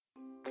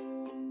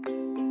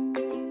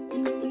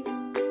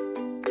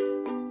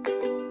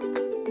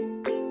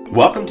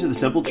Welcome to the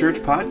Simple Church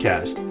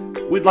Podcast.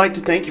 We'd like to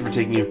thank you for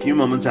taking a few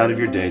moments out of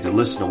your day to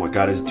listen to what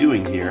God is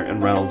doing here in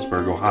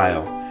Reynoldsburg,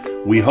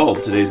 Ohio. We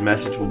hope today's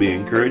message will be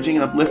encouraging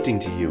and uplifting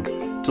to you.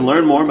 To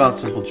learn more about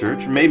Simple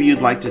Church, or maybe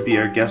you'd like to be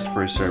our guest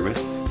for a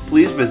service,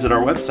 please visit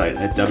our website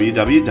at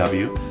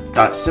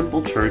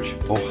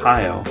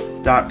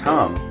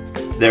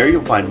www.simplechurchohio.com. There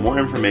you'll find more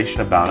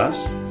information about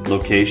us,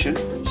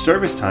 location,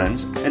 service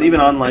times, and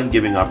even online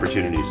giving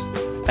opportunities.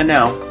 And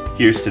now,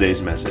 here's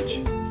today's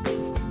message.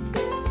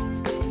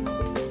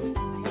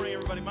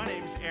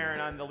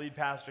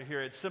 Pastor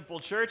here at Simple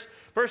Church.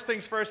 First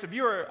things first, if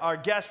you are our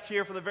guest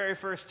here for the very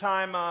first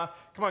time,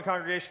 come on,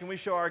 congregation, can we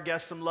show our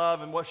guests some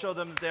love and show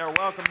them that they are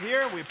welcome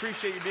here? We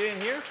appreciate you being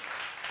here.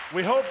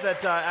 We hope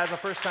that as a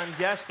first-time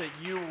guest that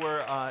you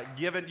were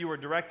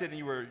directed, and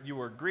you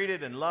were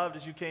greeted and loved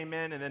as you came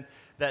in, and then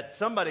that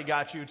somebody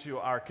got you to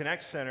our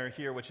Connect Center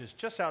here, which is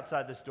just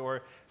outside this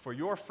door, for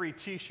your free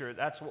T-shirt.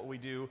 That's what we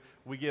do.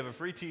 We give a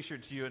free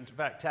T-shirt to you. In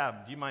fact,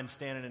 Tab, do you mind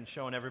standing and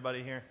showing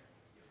everybody here?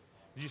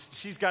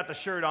 She's got the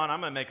shirt on.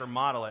 I'm going to make her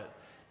model it.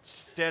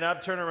 Stand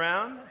up, turn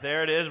around.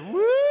 There it is.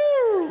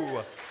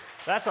 Woo!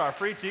 That's our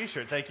free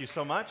T-shirt. Thank you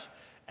so much.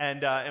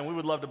 And we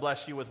would love to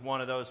bless you with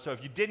one of those. So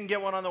if you didn't get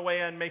one on the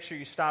way in, make sure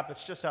you stop.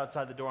 It's just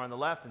outside the door on the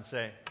left and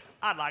say,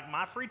 I'd like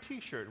my free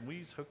T-shirt. And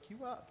we hook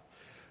you up.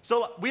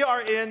 So we're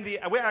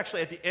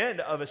actually at the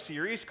end of a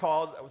series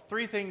called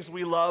 3 Things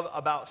We Love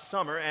About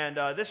Summer. And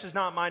this is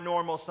not my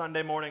normal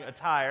Sunday morning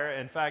attire.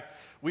 In fact,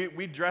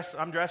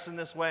 I'm dressing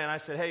this way. And I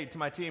said, hey, to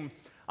my team,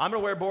 I'm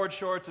going to wear board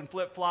shorts and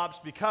flip-flops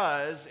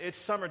because it's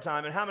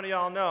summertime. And how many of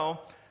y'all know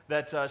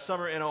that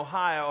summer in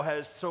Ohio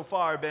has so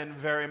far been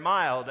very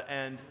mild?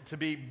 And to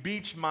be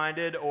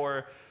beach-minded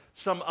or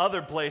some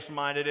other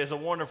place-minded is a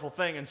wonderful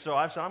thing. And so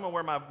I said, I'm going to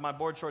wear my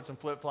board shorts and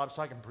flip-flops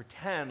so I can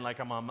pretend like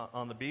I'm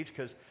on the beach,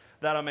 because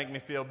that'll make me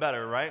feel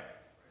better, right?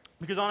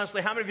 Because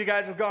honestly, how many of you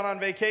guys have gone on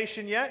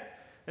vacation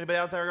yet? Anybody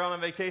out there gone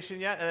on vacation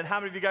yet? And then how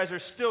many of you guys are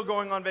still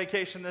going on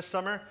vacation this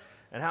summer?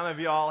 And how many of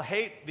you all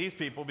hate these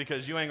people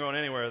because you ain't going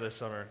anywhere this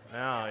summer? Oh,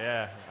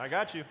 yeah. I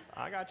got you.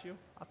 I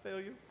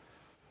feel you.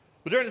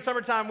 But during the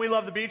summertime, we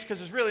love the beach because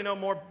there's really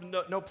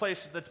no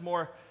place that's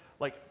more,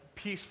 like,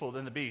 peaceful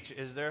than the beach,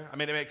 is there? I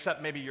mean,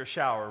 except maybe your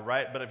shower,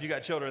 right? But if you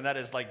got children, that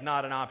is, like,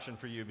 not an option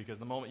for you, because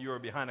the moment you are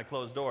behind a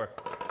closed door,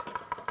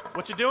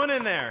 what you doing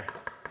in there?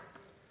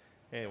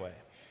 Anyway,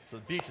 so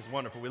the beach is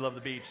wonderful. We love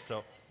the beach,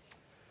 so...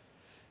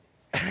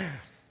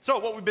 So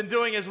what we've been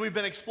doing is we've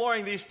been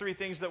exploring these 3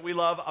 things that we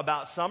love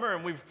about summer,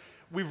 and we've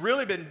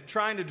really been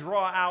trying to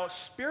draw out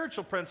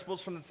spiritual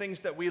principles from the things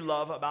that we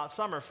love about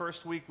summer.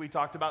 First week we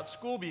talked about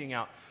school being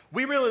out.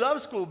 We really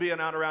love school being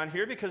out around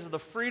here because of the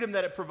freedom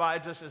that it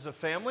provides us as a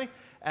family,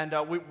 and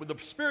the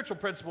spiritual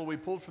principle we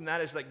pulled from that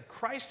is that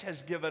Christ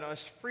has given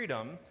us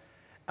freedom.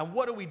 And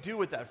what do we do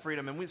with that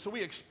freedom? And so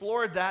we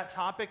explored that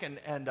topic, and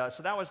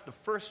so that was the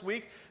first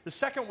week. The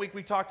second week,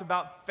 we talked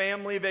about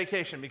family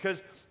vacation,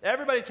 because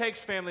everybody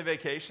takes family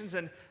vacations,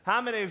 and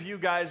how many of you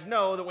guys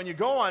know that when you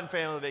go on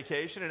family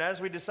vacation, and as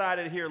we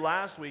decided here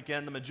last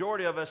weekend, the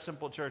majority of us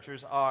Simple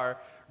Churchers are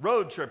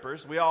road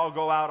trippers. We all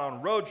go out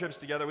on road trips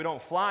together. We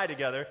don't fly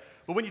together.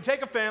 But when you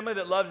take a family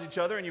that loves each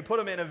other and you put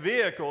them in a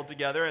vehicle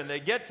together and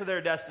they get to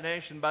their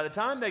destination, by the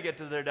time they get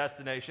to their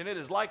destination, it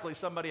is likely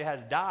somebody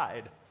has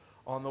died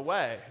on the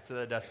way to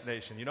their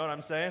destination. You know what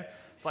I'm saying?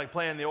 It's like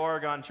playing the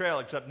Oregon Trail,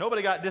 except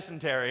nobody got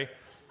dysentery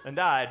and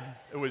died.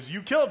 It was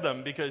you killed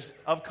them because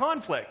of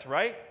conflict,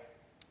 right?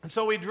 And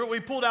so we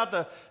pulled out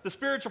the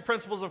spiritual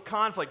principles of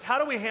conflict. How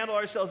do we handle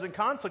ourselves in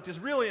conflict is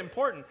really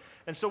important.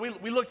 And so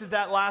we looked at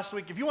that last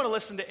week. If you want to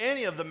listen to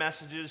any of the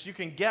messages, you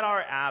can get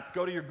our app.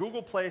 Go to your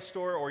Google Play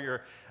Store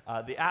or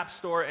the App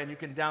Store, and you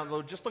can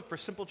download. Just look for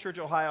Simple Church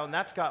Ohio, and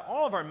that's got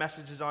all of our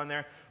messages on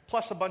there,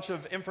 plus a bunch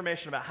of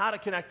information about how to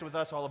connect with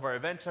us, all of our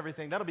events,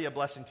 everything. That'll be a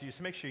blessing to you,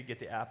 so make sure you get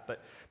the app.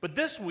 But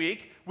this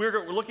week,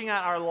 we're looking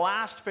at our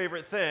last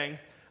favorite thing,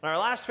 and our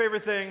last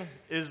favorite thing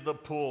is the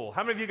pool.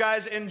 How many of you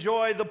guys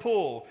enjoy the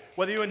pool?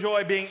 Whether you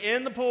enjoy being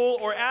in the pool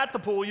or at the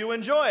pool, you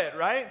enjoy it,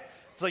 right?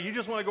 It's like you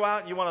just want to go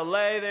out and you want to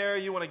lay there,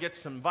 you want to get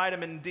some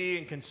vitamin D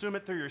and consume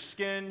it through your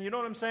skin. You know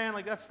what I'm saying?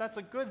 Like that's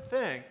a good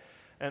thing.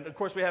 And of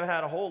course, we haven't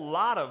had a whole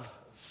lot of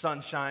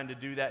sunshine to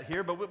do that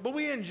here, but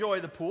we enjoy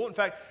the pool. In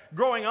fact,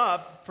 growing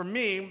up, for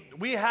me,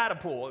 we had a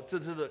pool.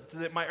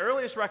 My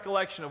earliest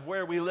recollection of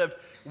where we lived,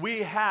 we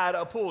had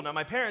a pool. Now,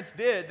 my parents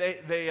did.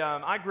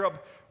 I grew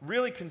up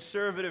really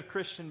conservative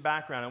Christian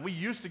background, and we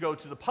used to go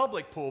to the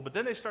public pool, but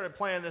then they started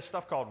playing this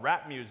stuff called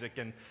rap music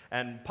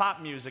and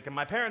pop music, and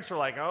my parents were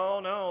like, oh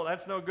no,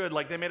 that's no good.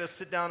 Like, they made us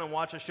sit down and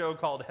watch a show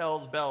called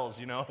Hell's Bells,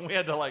 you know.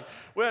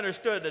 We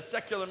understood that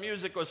secular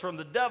music was from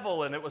the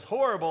devil, and it was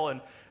horrible,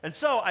 and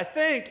so I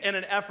think in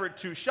an effort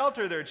to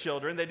shelter their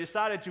children, they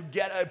decided to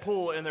get a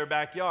pool in their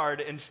backyard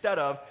instead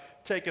of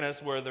taking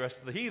us where the rest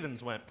of the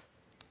heathens went.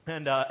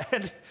 And I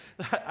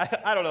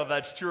don't know if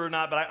that's true or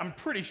not, but I'm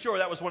pretty sure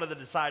that was one of the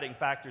deciding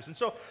factors. And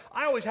so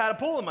I always had a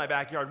pool in my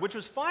backyard, which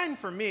was fine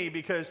for me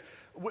because,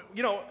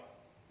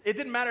 it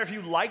didn't matter if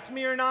you liked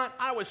me or not,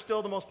 I was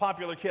still the most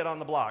popular kid on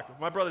the block.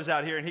 My brother's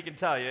out here, and he can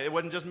tell you. It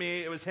wasn't just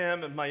me, it was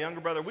him and my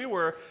younger brother. We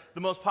were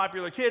the most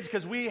popular kids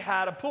because we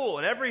had a pool.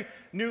 And every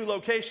new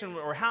location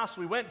or house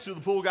we went to,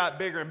 the pool got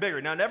bigger and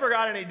bigger. Now, it never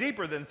got any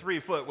deeper than 3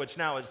 foot, which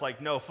now is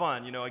like no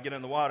fun. I get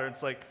in the water, and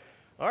it's like,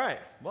 all right,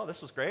 well,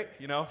 this was great,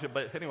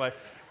 But anyway.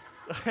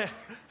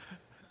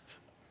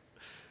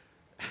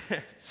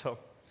 So,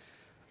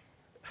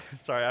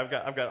 sorry, I've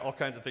got all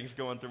kinds of things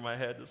going through my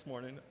head this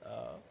morning.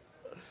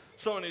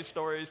 So many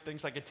stories,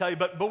 things I could tell you.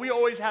 But we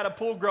always had a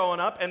pool growing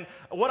up. And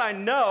what I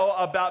know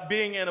about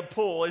being in a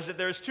pool is that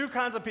there's 2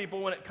 kinds of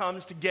people when it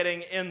comes to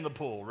getting in the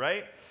pool,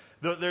 right?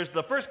 There's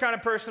the first kind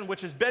of person,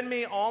 which has been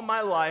me all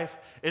my life,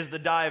 is the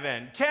dive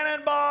in.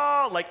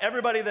 Cannonball! Like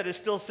everybody that is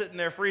still sitting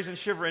there freezing,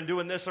 shivering,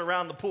 doing this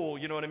around the pool,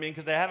 you know what I mean?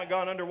 Because they haven't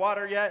gone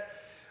underwater yet.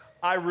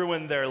 I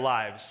ruined their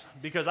lives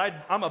because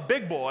I'm a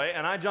big boy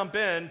and I jump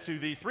into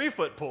the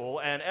 3-foot pool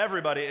and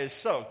everybody is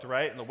soaked,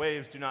 right? And the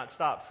waves do not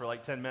stop for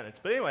like 10 minutes.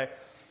 But anyway,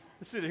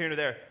 it's either here or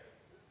there.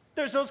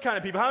 There's those kind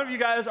of people. How many of you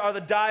guys are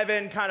the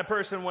dive-in kind of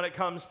person when it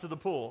comes to the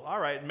pool? All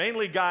right,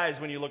 mainly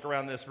guys when you look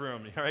around this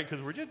room, all right?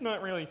 Because we're just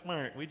not really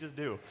smart. We just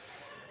do.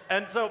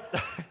 And so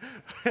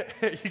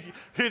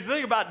the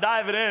thing about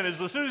diving in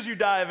is as soon as you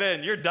dive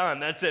in, you're done.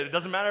 That's it. It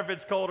doesn't matter if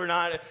it's cold or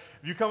not. If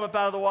you come up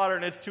out of the water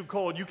and it's too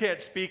cold, you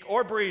can't speak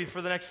or breathe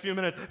for the next few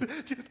minutes.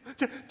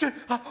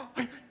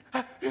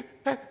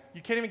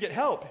 You can't even get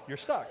help. You're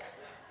stuck.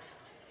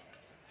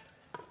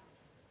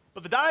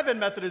 But the dive-in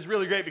method is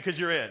really great because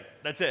you're in.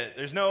 That's it.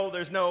 There's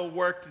no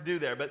work to do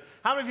there. But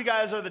how many of you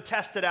guys are the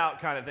test it out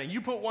kind of thing?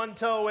 You put one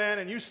toe in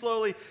and you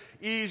slowly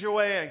ease your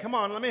way in. Come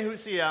on, let me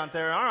see you out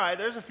there. All right,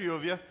 there's a few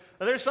of you.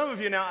 Now, there's some of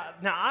you now.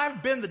 Now,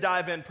 I've been the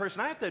dive-in person.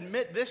 I have to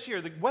admit this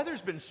year the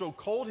weather's been so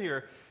cold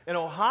here in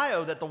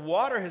Ohio that the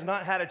water has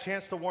not had a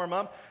chance to warm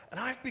up. And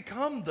I've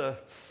become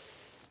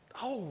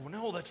oh,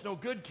 no, that's no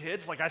good,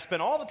 kids. Like I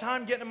spend all the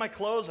time getting in my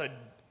clothes.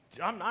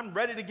 I'm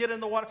ready to get in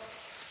the water.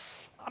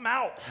 I'm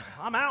out.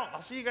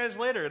 I'll see you guys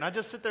later. And I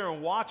just sit there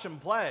and watch them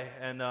play.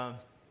 And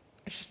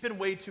it's just been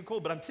way too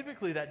cold. But I'm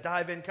typically that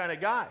dive-in kind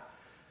of guy.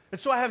 And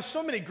so I have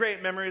so many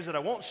great memories that I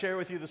won't share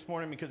with you this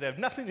morning because they have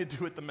nothing to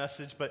do with the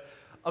message, but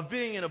of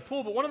being in a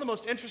pool. But one of the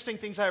most interesting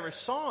things I ever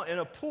saw in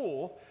a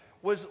pool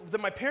was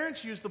that my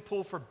parents used the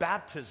pool for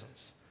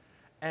baptisms.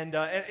 And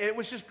it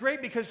was just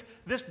great because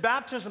this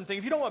baptism thing,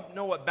 if you don't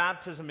know what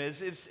baptism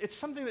is, it's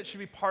something that should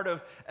be part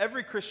of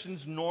every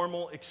Christian's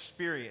normal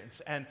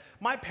experience. And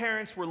my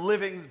parents were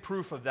living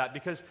proof of that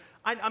because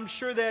I'm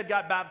sure they had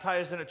got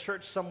baptized in a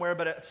church somewhere,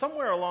 but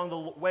somewhere along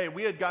the way,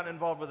 we had gotten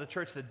involved with a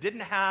church that didn't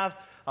have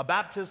a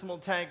baptismal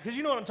tank. Because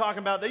you know what I'm talking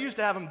about? They used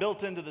to have them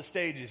built into the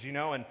stages,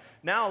 and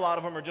now a lot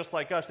of them are just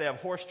like us. They have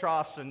horse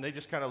troughs, and they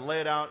just kind of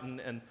lay it out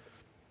and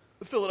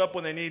fill it up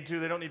when they need to.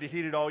 They don't need to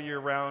heat it all year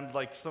round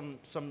like some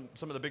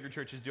of the bigger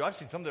churches do. I've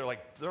seen some that are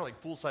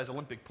like full-size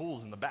Olympic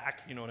pools in the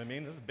back, you know what I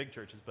mean? Those are big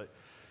churches,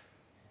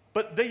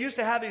 but they used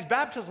to have these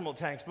baptismal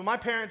tanks. But my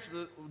parents,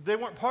 they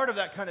weren't part of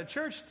that kind of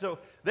church, so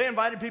they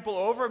invited people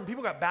over, and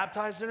people got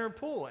baptized in our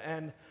pool.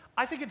 And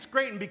I think it's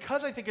great, and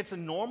because I think it's a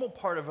normal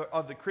part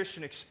of the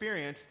Christian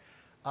experience,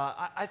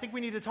 I think we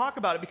need to talk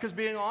about it because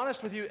being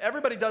honest with you,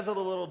 everybody does it a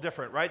little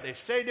different, right? They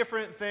say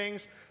different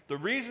things, the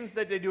reasons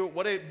that they do it,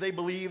 what they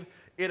believe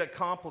it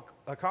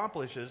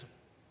accomplishes,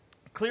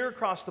 clear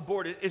across the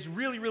board, is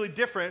really, really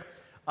different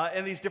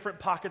in these different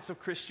pockets of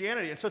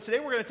Christianity. And so today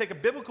we're going to take a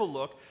biblical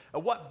look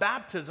at what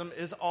baptism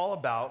is all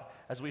about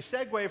as we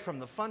segue from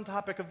the fun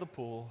topic of the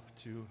pool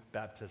to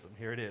baptism.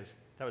 Here it is.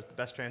 That was the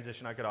best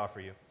transition I could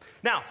offer you.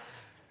 Now,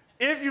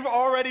 if you've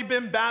already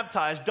been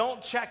baptized,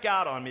 don't check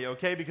out on me,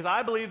 okay? Because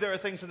I believe there are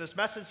things in this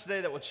message today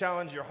that will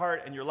challenge your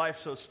heart and your life,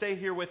 so stay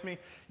here with me.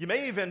 You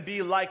may even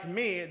be like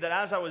me, that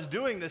as I was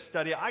doing this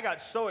study, I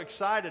got so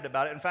excited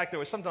about it. In fact, there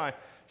was something I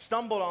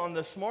stumbled on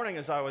this morning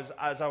as I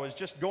was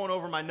just going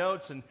over my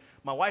notes, and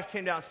my wife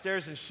came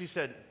downstairs and she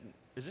said,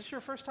 "Is this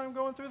your first time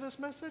going through this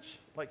message?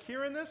 Like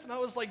hearing this?" And I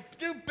was like,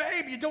 "Dude,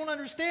 babe, you don't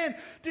understand.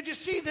 Did you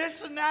see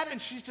this and that?"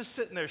 And she's just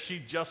sitting there. She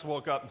just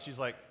woke up and she's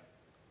like,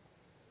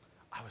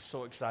 I was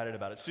so excited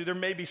about it. See, there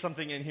may be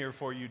something in here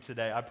for you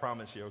today, I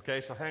promise you,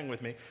 okay? So hang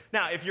with me.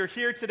 Now, if you're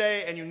here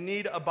today and you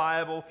need a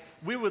Bible,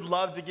 we would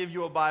love to give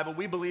you a Bible.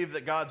 We believe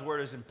that God's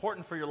Word is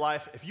important for your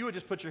life. If you would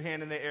just put your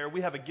hand in the air,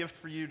 we have a gift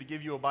for you to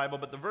give you a Bible,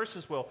 but the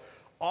verses will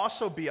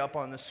also be up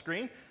on the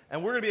screen.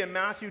 And we're going to be in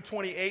Matthew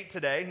 28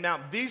 today. Now,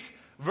 these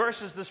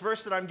verses, this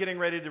verse that I'm getting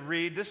ready to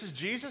read, this is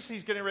Jesus.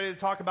 He's getting ready to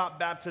talk about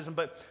baptism,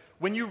 but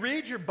when you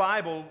read your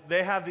Bible,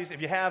 they have these,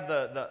 if you have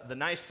the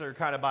nicer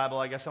kind of Bible,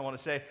 I guess I want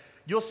to say,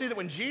 you'll see that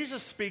when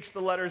Jesus speaks,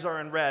 the letters are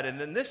in red.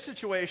 And in this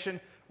situation,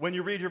 when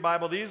you read your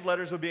Bible, these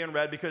letters will be in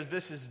red because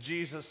this is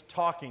Jesus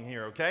talking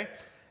here, okay?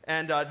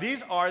 And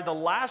these are the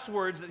last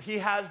words that he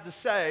has to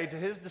say to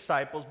his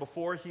disciples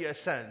before he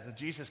ascends. And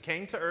Jesus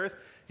came to earth,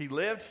 he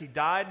lived, he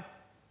died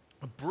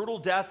a brutal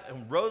death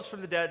and rose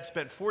from the dead,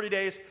 spent 40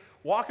 days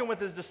walking with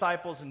his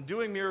disciples and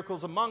doing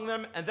miracles among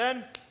them. And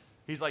then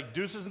he's like,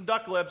 deuces and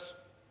duck lips,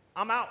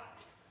 I'm out.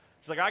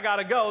 He's like, I got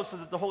to go so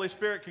that the Holy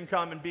Spirit can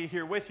come and be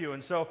here with you.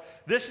 And so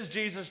this is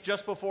Jesus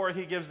just before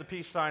he gives the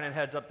peace sign and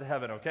heads up to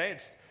heaven, okay?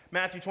 It's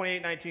Matthew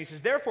 28:19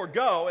 says, therefore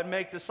go and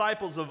make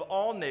disciples of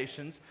all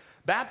nations,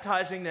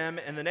 baptizing them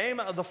in the name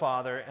of the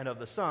Father and of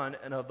the Son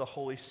and of the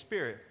Holy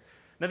Spirit.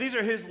 Now these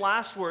are his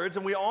last words,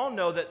 and we all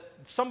know that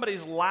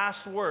somebody's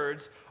last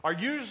words are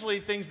usually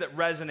things that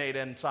resonate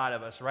inside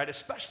of us, right?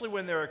 Especially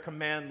when they're a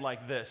command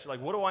like this.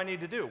 Like, what do I need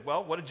to do?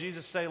 Well, what did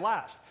Jesus say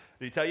last?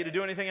 Did he tell you to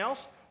do anything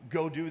else?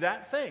 Go do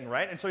that thing,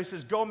 right? And so he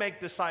says, go make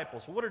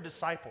disciples. Well, what are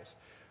disciples?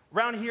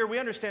 Around here, we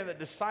understand that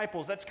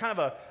disciples, that's kind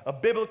of a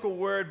biblical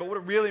word, but what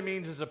it really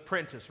means is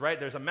apprentice, right?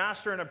 There's a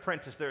master and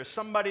apprentice. There is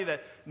somebody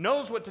that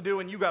knows what to do,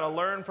 and you got to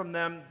learn from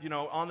them,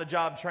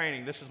 on-the-job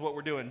training. This is what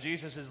we're doing.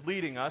 Jesus is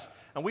leading us,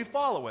 and we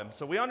follow him.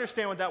 So we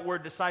understand what that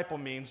word disciple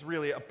means,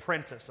 really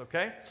apprentice,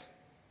 okay?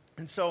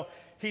 And so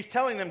he's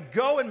telling them,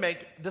 go and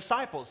make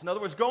disciples. In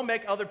other words, go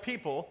make other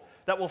people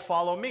that will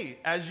follow me,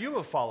 as you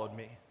have followed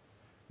me.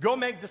 Go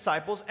make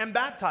disciples and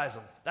baptize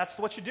them. That's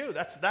what you do.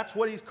 That's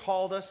what he's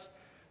called us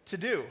to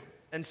do.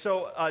 And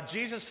so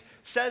Jesus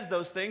says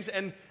those things,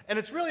 and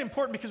it's really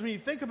important because when you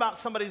think about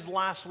somebody's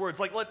last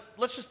words, like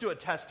let's just do a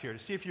test here to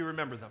see if you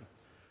remember them.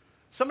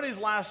 Somebody's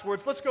last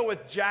words, let's go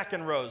with Jack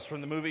and Rose from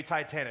the movie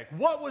Titanic.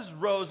 What was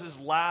Rose's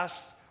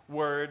last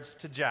words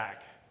to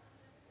Jack?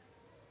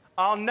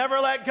 I'll never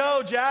let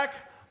go, Jack.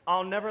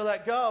 I'll never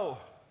let go.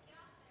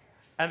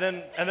 And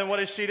then what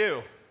does she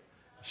do?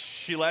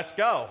 She lets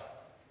go.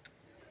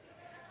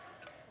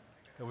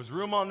 There was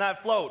room on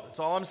that float. That's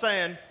all I'm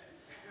saying.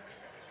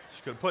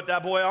 She could have put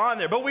that boy on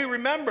there. But we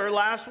remember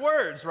last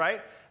words,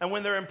 right? And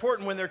when they're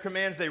important, when they're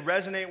commands, they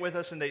resonate with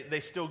us and they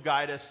still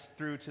guide us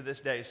through to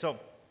this day. So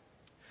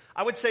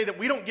I would say that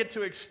we don't get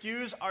to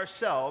excuse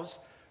ourselves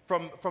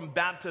from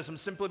baptism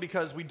simply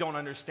because we don't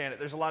understand it.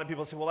 There's a lot of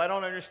people who say, well, I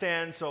don't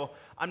understand, so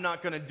I'm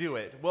not going to do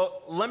it.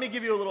 Well, let me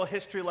give you a little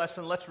history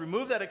lesson. Let's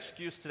remove that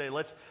excuse today.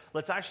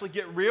 Let's actually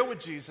get real with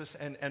Jesus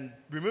and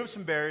remove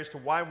some barriers to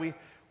why we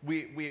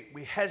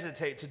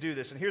hesitate to do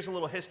this. And here's a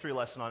little history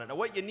lesson on it. Now,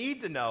 what you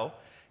need to know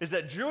is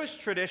that Jewish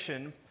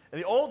tradition in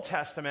the Old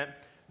Testament,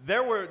 they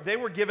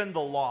were given the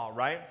law,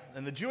 right?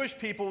 And the Jewish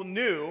people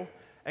knew,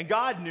 and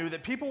God knew,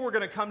 that people were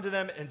going to come to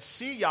them and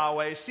see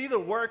Yahweh, see the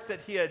work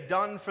that he had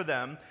done for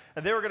them,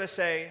 and they were going to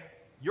say,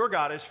 your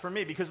God is for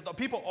me. Because the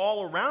people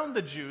all around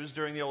the Jews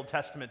during the Old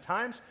Testament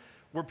times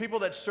were people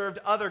that served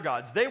other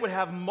gods. They would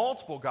have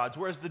multiple gods,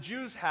 whereas the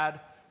Jews had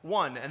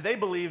one, and they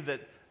believed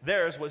that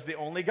theirs was the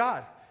only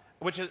God,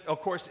 which,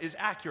 of course, is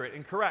accurate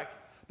and correct.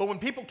 But when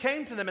people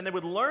came to them and they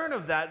would learn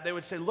of that, they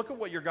would say, look at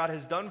what your God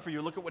has done for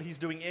you. Look at what he's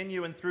doing in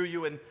you and through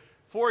you and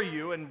for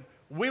you, and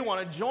we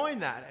want to join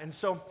that. And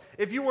so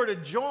if you were to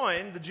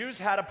join, the Jews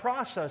had a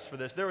process for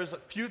this. There was a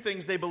few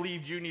things they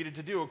believed you needed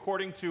to do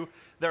according to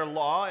their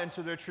law and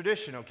to their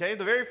tradition, okay?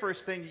 The very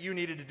first thing that you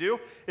needed to do,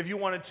 if you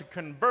wanted to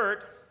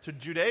convert to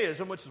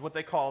Judaism, which is what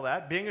they call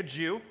that, being a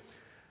Jew,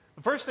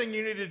 the first thing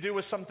you needed to do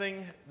was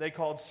something they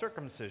called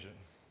circumcision.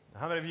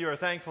 How many of you are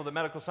thankful that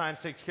medical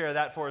science takes care of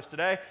that for us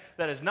today?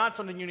 That is not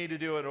something you need to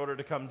do in order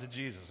to come to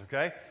Jesus,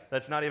 okay?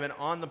 That's not even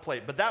on the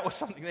plate. But that was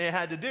something they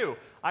had to do.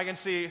 I can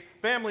see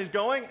families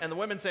going and the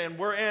women saying,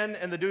 we're in,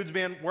 and the dudes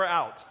being, we're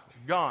out,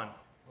 gone.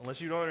 Unless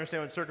you don't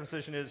understand what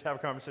circumcision is, have a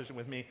conversation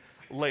with me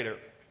later.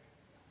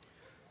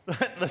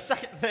 The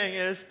second thing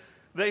is,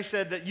 they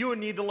said that you would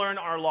need to learn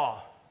our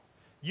law.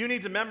 You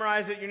need to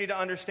memorize it, you need to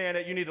understand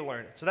it, you need to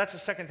learn it. So that's the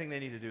second thing they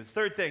need to do. The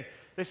third thing,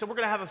 they said, we're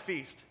going to have a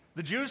feast.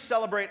 The Jews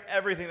celebrate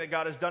everything that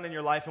God has done in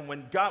your life, and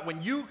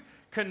when you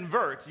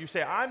convert, you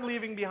say, I'm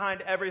leaving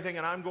behind everything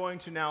and I'm going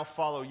to now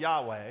follow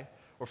Yahweh,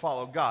 or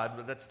follow God,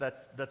 but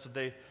that's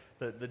what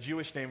the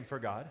Jewish name for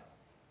God.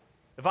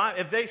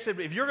 If they said,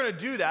 if you're going to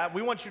do that,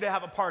 we want you to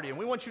have a party, and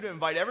we want you to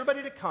invite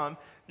everybody to come,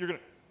 you're going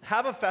to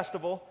have a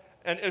festival,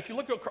 and if you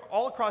look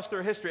all across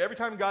their history, every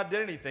time God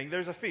did anything,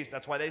 there's a feast.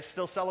 That's why they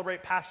still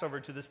celebrate Passover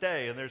to this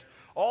day, and there's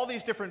all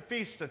these different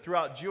feasts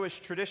throughout Jewish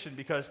tradition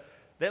because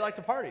they like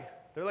to party.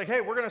 They're like,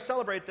 hey, we're going to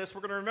celebrate this.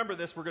 We're going to remember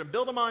this. We're going to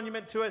build a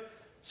monument to it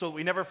so that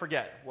we never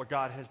forget what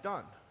God has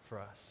done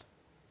for us.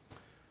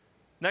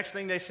 Next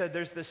thing they said,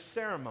 there's this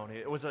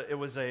ceremony.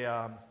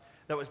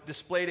 That was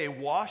displayed a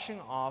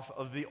washing off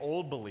of the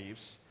old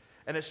beliefs,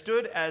 and it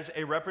stood as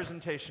a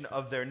representation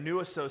of their new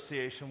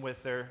association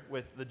with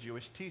the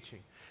Jewish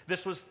teaching.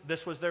 This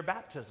was their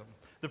baptism.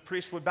 The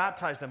priest would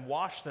baptize them,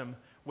 wash them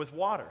with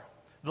water.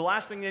 The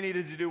last thing they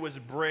needed to do was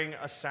bring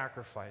a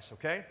sacrifice,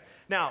 okay?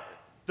 Now,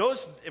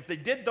 if they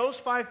did those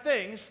 5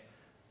 things,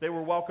 they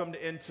were welcomed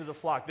into the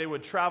flock. They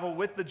would travel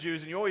with the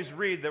Jews, and you always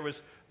read there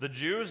was the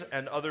Jews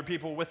and other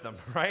people with them,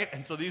 right?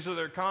 And so these are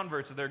their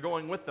converts, and they're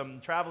going with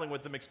them, traveling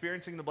with them,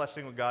 experiencing the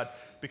blessing of God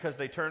because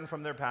they turned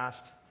from their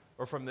past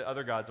or from the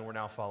other gods and were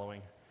now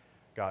following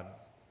God.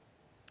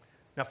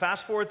 Now,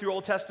 fast forward through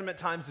Old Testament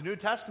times to New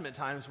Testament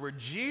times where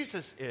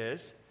Jesus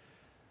is.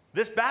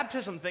 This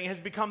baptism thing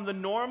has become the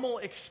normal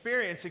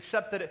experience,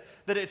 except that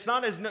it's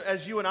not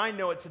as you and I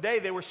know it today.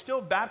 They were still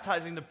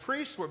baptizing. The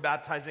priests were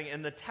baptizing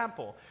in the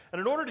temple.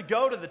 And in order to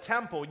go to the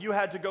temple, you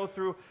had to go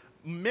through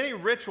many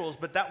rituals,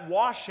 but that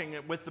washing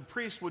with the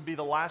priest would be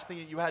the last thing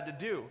that you had to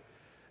do.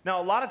 Now,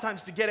 a lot of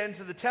times to get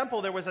into the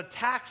temple, there was a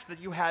tax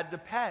that you had to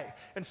pay.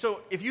 And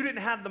so if you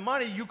didn't have the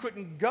money, you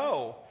couldn't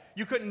go.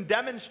 You couldn't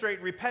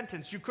demonstrate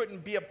repentance. You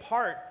couldn't be a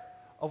part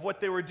of what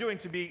they were doing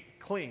to be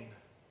clean.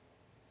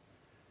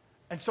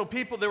 And so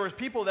there were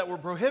people that were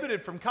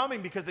prohibited from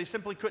coming because they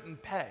simply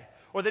couldn't pay,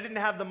 or they didn't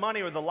have the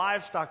money or the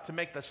livestock to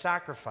make the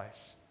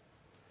sacrifice.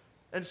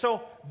 And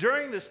so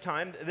during this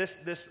time,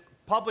 this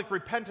public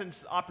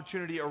repentance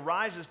opportunity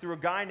arises through a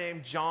guy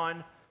named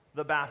John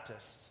the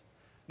Baptist.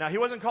 Now, he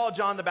wasn't called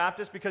John the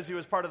Baptist because he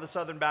was part of the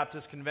Southern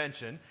Baptist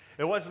Convention.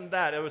 It wasn't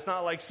that. It was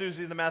not like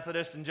Susie the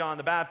Methodist and John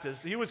the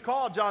Baptist. He was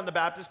called John the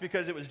Baptist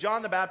because it was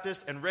John the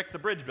Baptist and Rick the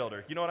Bridge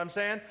Builder. You know what I'm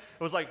saying?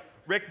 It was like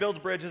Rick builds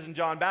bridges and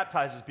John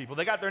baptizes people.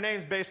 They got their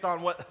names based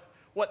on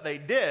what they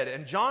did.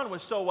 And John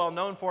was so well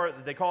known for it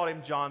that they called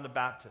him John the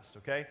Baptist,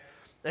 okay?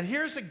 And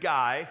here's a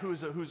guy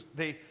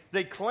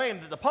they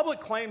claim that the public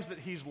claims that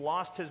he's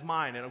lost his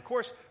mind. And of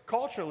course,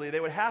 culturally,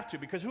 they would have to,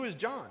 because who is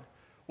John?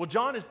 Well,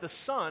 John is the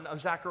son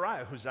of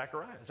Zechariah. Who's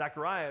Zechariah?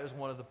 Zechariah is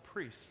one of the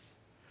priests.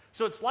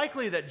 So it's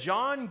likely that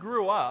John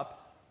grew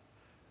up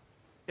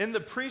in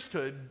the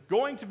priesthood,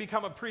 going to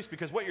become a priest,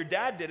 because what your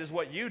dad did is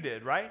what you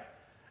did, right?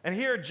 And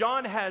here,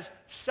 John has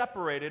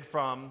separated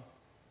from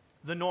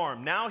the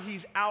norm. Now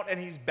he's out and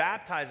he's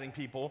baptizing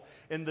people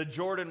in the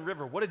Jordan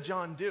River. What did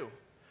John do?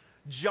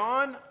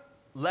 John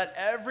let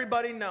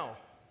everybody know,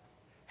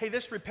 hey,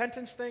 this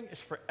repentance thing is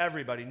for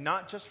everybody,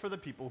 not just for the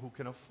people who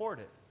can afford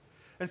it.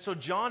 And so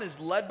John is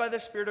led by the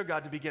Spirit of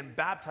God to begin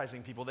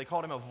baptizing people. They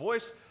called him a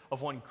voice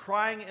of one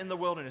crying in the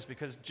wilderness,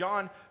 because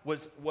John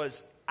was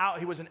out.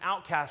 He was an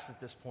outcast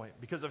at this point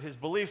because of his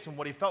beliefs and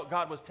what he felt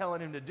God was telling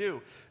him to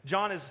do.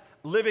 John is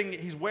living,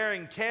 he's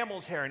wearing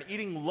camel's hair and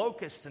eating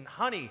locusts and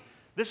honey.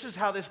 This is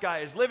how this guy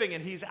is living,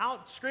 and he's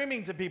out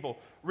screaming to people,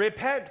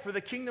 repent, for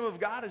the kingdom of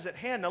God is at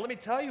hand. Now let me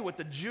tell you what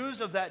the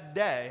Jews of that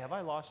day, have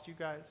I lost you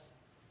guys?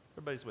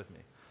 Everybody's with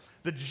me.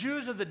 The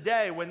Jews of the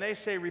day, when they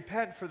say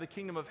repent, for the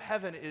kingdom of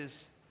heaven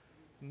is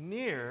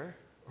near,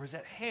 or is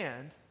at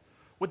hand,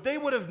 what they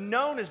would have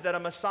known is that a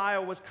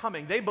Messiah was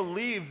coming. They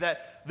believed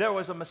that there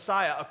was a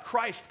Messiah, a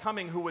Christ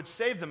coming who would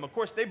save them. Of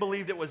course, they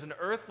believed it was an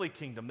earthly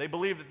kingdom. They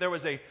believed that there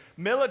was a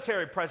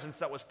military presence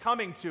that was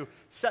coming to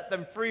set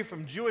them free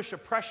from Jewish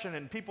oppression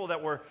and people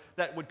that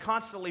would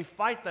constantly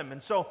fight them.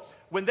 And so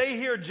when they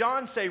hear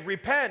John say,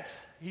 repent,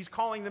 he's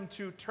calling them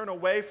to turn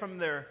away from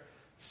their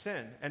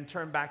sin and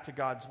turn back to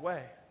God's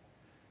way.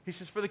 He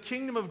says, for the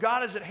kingdom of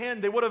God is at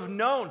hand. They would have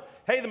known,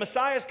 hey, the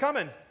Messiah is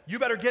coming. You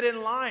better get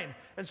in line.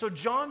 And so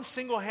John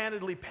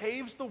single-handedly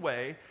paves the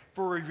way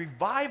for a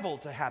revival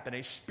to happen,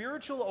 a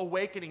spiritual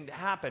awakening to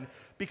happen,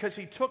 because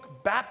he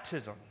took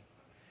baptism.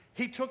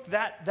 He took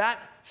that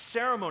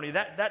ceremony,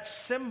 that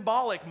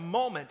symbolic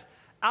moment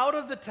out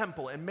of the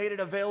temple and made it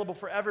available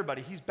for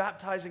everybody. He's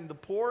baptizing the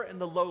poor and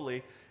the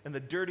lowly in the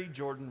dirty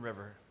Jordan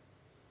River.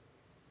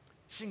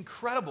 It's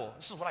incredible.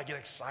 This is what I get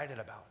excited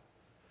about.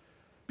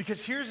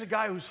 Because here's a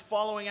guy who's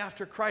following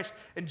after Christ,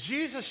 and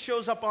Jesus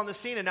shows up on the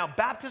scene, and now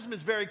baptism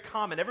is very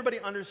common. Everybody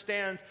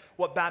understands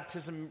what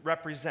baptism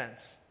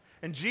represents.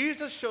 And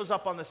Jesus shows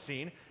up on the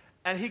scene,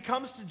 and he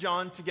comes to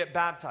John to get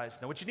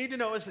baptized. Now, what you need to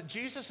know is that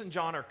Jesus and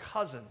John are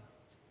cousins.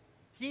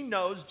 He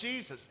knows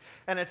Jesus.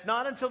 And it's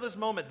not until this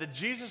moment that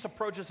Jesus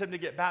approaches him to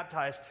get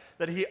baptized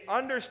that he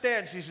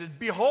understands. He says,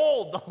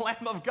 behold, the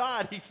Lamb of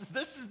God. He says,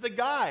 this is the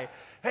guy.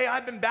 Hey,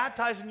 I've been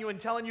baptizing you and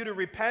telling you to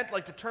repent,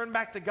 like to turn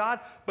back to God.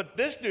 But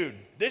this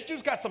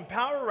dude's got some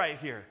power right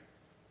here.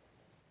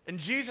 And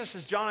Jesus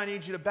says, John, I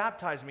need you to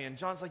baptize me. And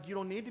John's like, you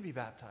don't need to be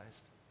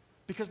baptized.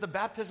 Because the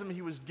baptism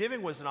he was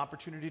giving was an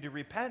opportunity to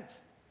repent,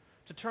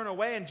 to turn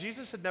away. And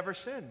Jesus had never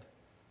sinned.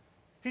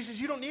 He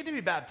says, you don't need to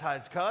be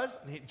baptized, cuz.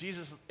 And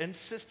Jesus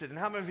insisted. And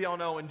how many of y'all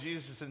know when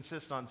Jesus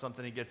insists on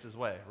something, he gets his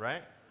way,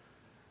 right?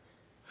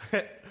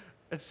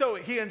 And so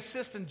he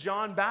insists, and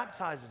John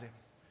baptizes him.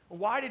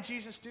 Why did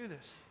Jesus do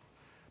this?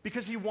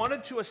 Because he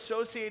wanted to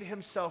associate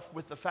himself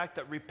with the fact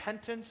that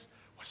repentance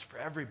was for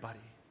everybody.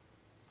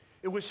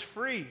 It was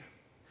free.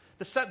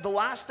 The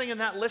last thing in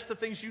that list of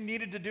things you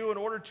needed to do in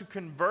order to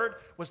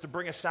convert was to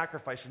bring a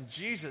sacrifice. And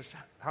Jesus,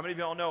 how many of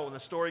y'all know when the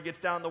story gets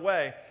down the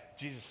way,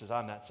 Jesus says,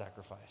 I'm that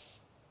sacrifice.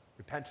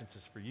 Repentance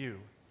is for you.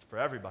 It's for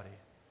everybody.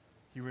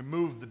 He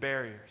removed the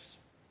barriers.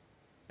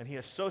 And he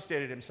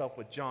associated himself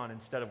with John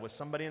instead of with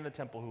somebody in the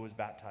temple who was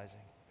baptizing,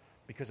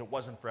 because it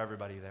wasn't for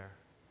everybody there.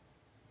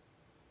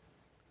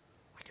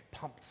 I get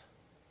pumped.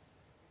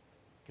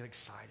 Get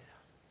excited.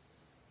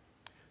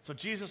 So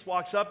Jesus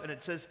walks up, and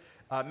it says,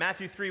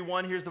 Matthew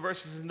 3:1, here's the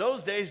verses. In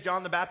those days,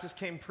 John the Baptist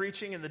came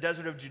preaching in the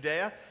desert of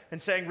Judea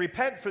and saying,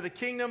 repent, for the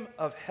kingdom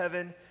of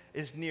heaven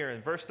is near.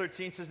 And verse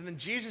 13 says, and then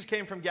Jesus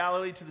came from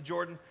Galilee to the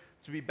Jordan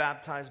to be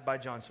baptized by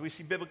John. So we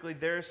see biblically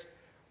there's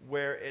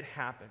where it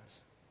happens.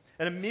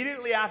 And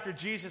immediately after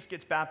Jesus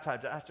gets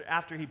baptized,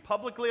 after he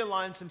publicly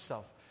aligns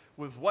himself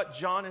with what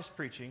John is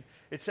preaching,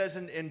 it says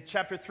in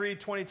chapter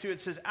 3:22, it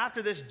says,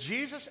 after this,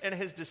 Jesus and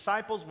his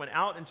disciples went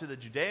out into the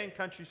Judean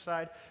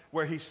countryside,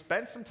 where he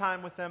spent some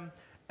time with them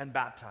and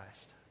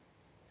baptized.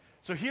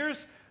 So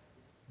here's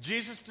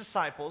Jesus'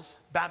 disciples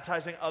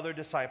baptizing other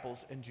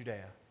disciples in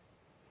Judea.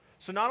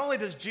 So not only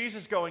does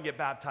Jesus go and get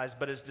baptized,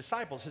 but his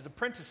disciples, his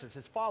apprentices,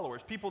 his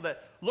followers, people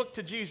that look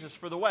to Jesus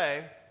for the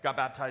way, got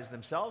baptized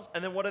themselves.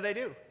 And then what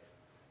do?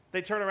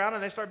 They turn around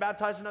and they start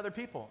baptizing other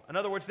people. In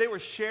other words, they were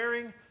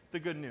sharing the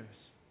good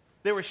news.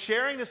 They were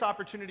sharing this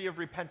opportunity of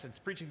repentance,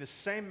 preaching the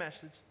same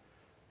message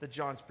that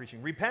John's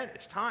preaching. Repent,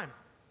 it's time.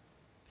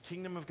 The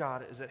kingdom of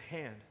God is at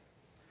hand.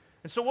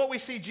 And so what we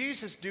see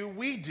Jesus do,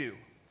 we do.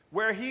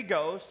 Where he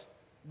goes,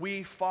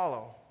 we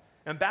follow.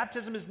 And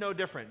baptism is no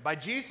different. By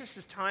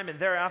Jesus' time and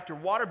thereafter,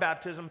 water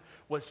baptism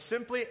was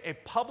simply a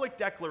public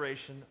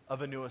declaration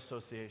of a new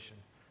association.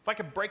 If I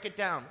could break it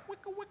down,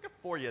 wicka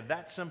for you,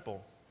 that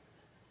simple.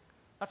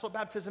 That's what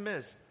baptism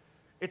is.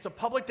 It's a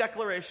public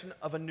declaration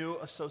of a new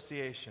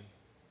association.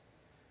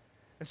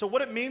 And so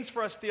what it means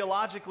for us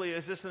theologically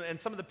is this, and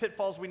some of the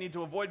pitfalls we need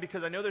to avoid,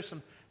 because I know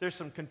there's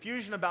some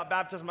confusion about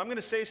baptism. I'm going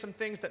to say some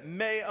things that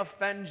may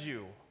offend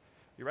you.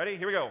 You ready?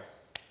 Here we go.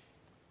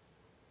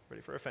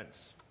 Ready for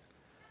offense.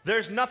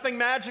 There's nothing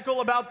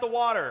magical about the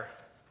water.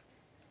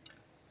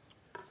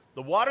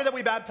 The water that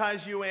we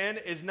baptize you in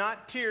is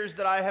not tears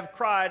that I have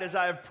cried as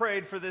I have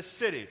prayed for this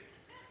city.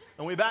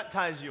 And we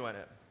baptize you in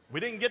it. We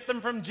didn't get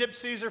them from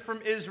gypsies or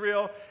from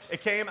Israel.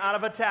 It came out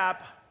of a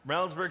tap.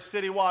 Reynoldsburg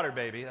City water,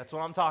 baby. That's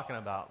what I'm talking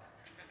about.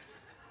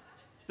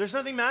 There's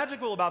nothing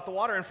magical about the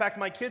water. In fact,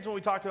 my kids, when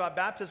we talked about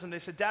baptism, they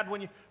said, Dad,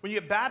 when you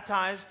get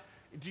baptized,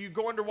 do you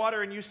go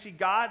underwater and you see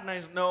God? And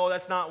I said, no,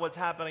 that's not what's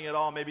happening at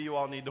all. Maybe you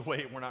all need to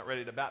wait. We're not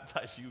ready to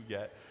baptize you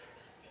yet.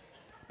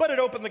 But it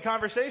opened the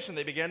conversation.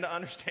 They began to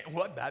understand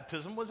what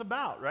baptism was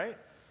about, right?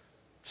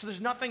 So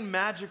there's nothing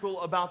magical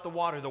about the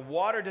water. The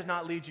water does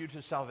not lead you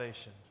to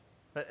salvation.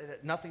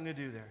 Nothing to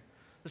do there.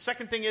 The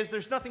second thing is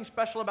there's nothing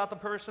special about the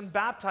person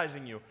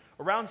baptizing you.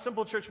 Around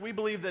Simple Church, we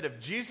believe that if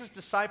Jesus'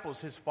 disciples,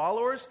 his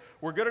followers,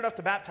 were good enough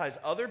to baptize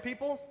other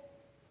people,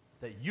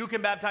 that you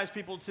can baptize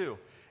people too.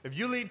 If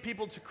you lead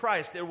people to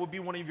Christ, it will be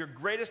one of your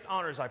greatest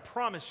honors, I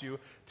promise you,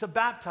 to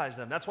baptize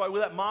them. That's why we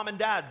let mom and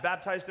dad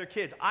baptize their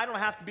kids. I don't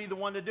have to be the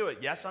one to do it.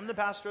 Yes, I'm the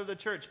pastor of the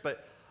church,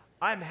 but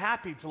I'm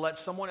happy to let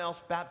someone else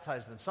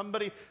baptize them,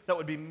 somebody that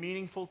would be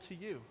meaningful to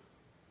you.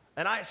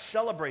 And I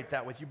celebrate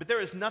that with you, but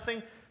there is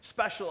nothing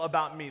special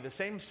about me. The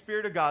same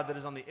Spirit of God that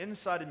is on the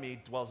inside of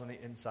me dwells on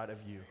the inside of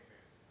you.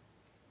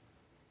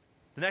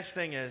 The next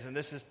thing is, and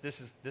this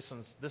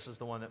is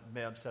the one that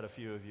may upset a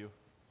few of you,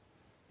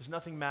 there's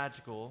nothing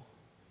magical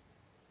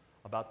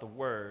about the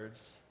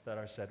words that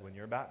are said when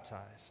you're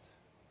baptized.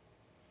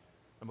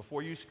 And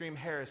before you scream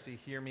heresy,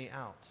 hear me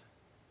out.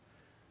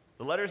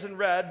 The letters in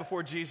red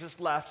before Jesus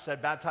left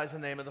said, baptize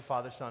in the name of the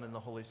Father, Son, and the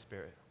Holy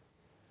Spirit.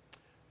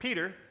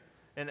 Peter,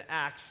 in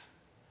Acts,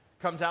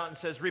 comes out and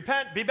says,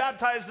 repent, be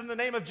baptized in the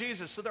name of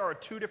Jesus. So there are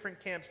two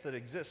different camps that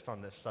exist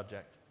on this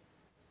subject.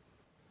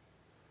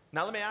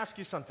 Now let me ask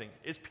you something.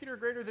 Is Peter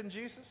greater than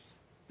Jesus?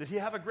 Did he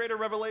have a greater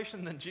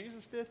revelation than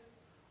Jesus did?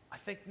 I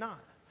think not.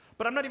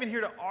 But I'm not even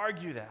here to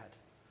argue that.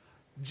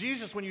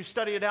 Jesus, when you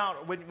study it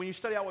out, when you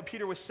study out what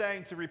Peter was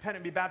saying to repent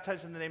and be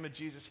baptized in the name of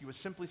Jesus, he was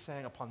simply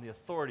saying upon the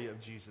authority of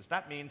Jesus.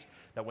 That means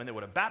that when they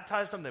would have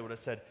baptized him, they would have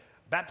said,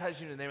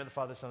 baptize you in the name of the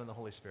Father, Son, and the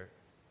Holy Spirit.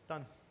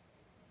 Done.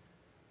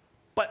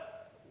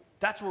 But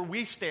that's where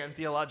we stand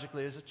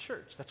theologically as a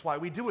church. That's why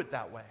we do it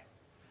that way.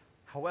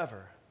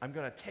 However, I'm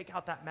going to take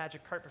out that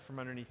magic carpet from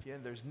underneath you,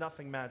 and there's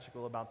nothing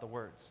magical about the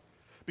words.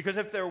 Because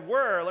if there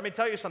were, let me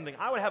tell you something,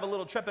 I would have a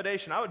little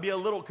trepidation. I would be a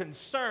little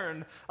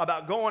concerned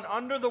about going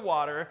under the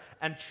water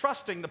and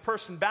trusting the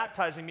person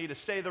baptizing me to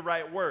say the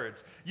right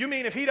words. You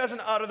mean if he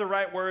doesn't utter the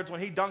right words when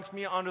he dunks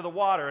me under the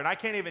water and I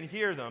can't even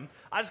hear them,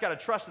 I just got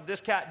to trust that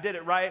this cat did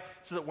it right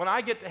so that when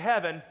I get to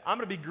heaven, I'm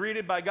going to be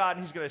greeted by God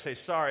and he's going to say,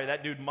 sorry,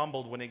 that dude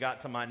mumbled when he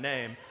got to my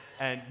name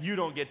and you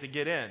don't get to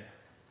get in.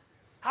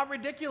 How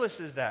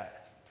ridiculous is that?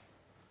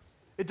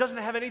 It doesn't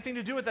have anything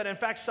to do with that. In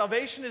fact,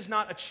 salvation is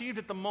not achieved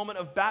at the moment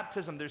of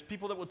baptism. There's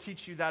people that will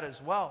teach you that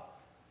as well.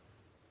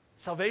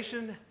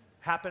 Salvation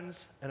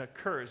happens and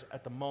occurs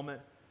at the moment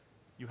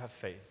you have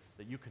faith,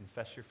 that you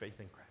confess your faith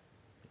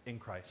in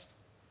Christ,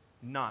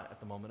 not at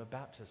the moment of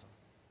baptism.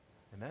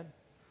 Amen?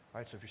 All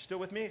right, so if you're still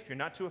with me, if you're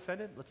not too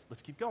offended,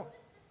 let's keep going.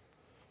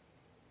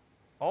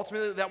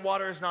 Ultimately, that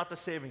water is not the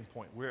saving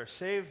point. We are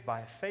saved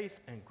by faith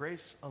and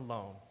grace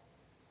alone.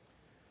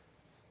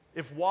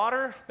 If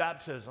water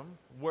baptism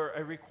were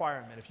a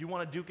requirement, if you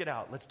want to duke it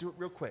out, let's do it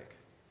real quick.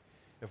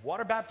 If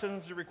water baptism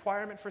is a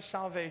requirement for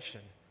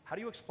salvation, how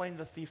do you explain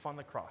the thief on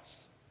the cross?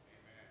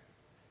 Amen.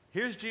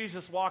 Here's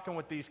Jesus walking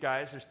with these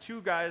guys. There's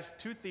two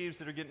thieves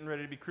that are getting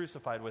ready to be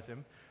crucified with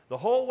him. The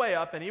whole way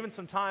up, and even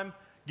some time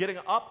getting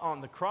up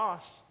on the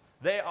cross,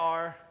 they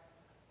are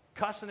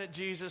cussing at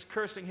Jesus,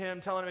 cursing him,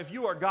 telling him, if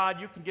you are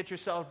God, you can get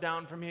yourself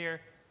down from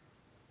here.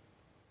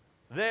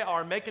 They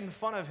are making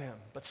fun of him.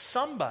 But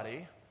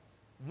somebody,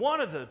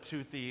 one of the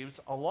two thieves,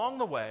 along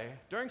the way,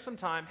 during some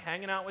time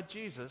hanging out with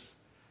Jesus,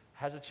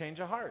 has a change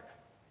of heart.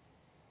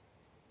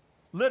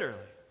 Literally.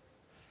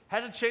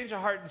 Has a change of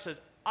heart and says,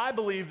 I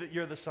believe that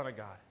you're the Son of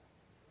God.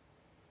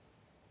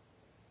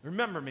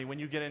 Remember me when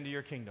you get into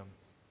your kingdom.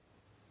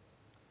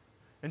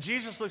 And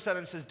Jesus looks at him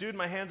and says, dude,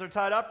 my hands are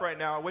tied up right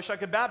now. I wish I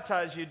could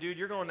baptize you, dude.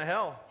 You're going to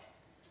hell.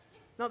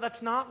 No,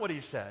 that's not what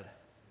he said.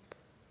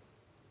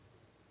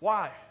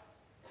 Why?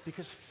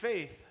 Because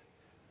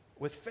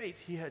with faith,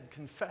 he had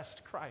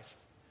confessed Christ.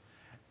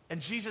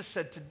 And Jesus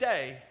said,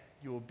 today,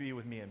 you will be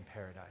with me in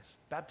paradise.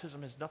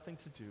 Baptism has nothing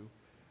to do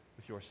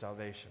with your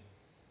salvation.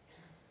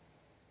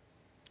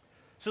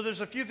 So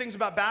there's a few things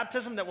about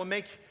baptism that will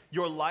make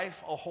your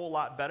life a whole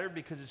lot better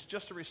because it's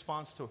just a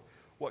response to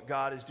what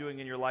God is doing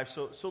in your life.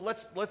 So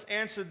let's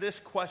answer this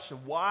question.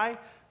 Why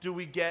do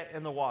we get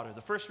in the water?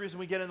 The first reason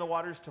we get in the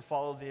water is to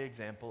follow the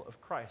example of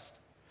Christ.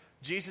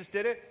 Jesus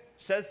did it,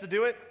 says to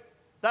do it.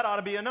 That ought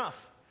to be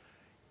enough.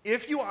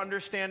 If you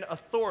understand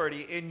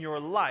authority in your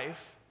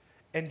life,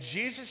 and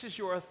Jesus is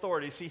your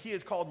authority. See, he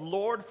is called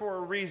Lord for a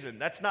reason.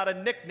 That's not a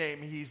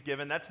nickname he's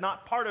given. That's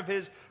not part of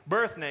his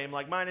birth name.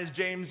 Like mine is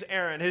James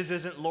Aaron. His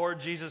isn't Lord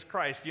Jesus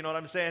Christ. You know what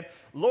I'm saying?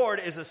 Lord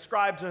is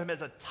ascribed to him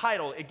as a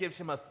title. It gives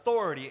him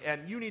authority,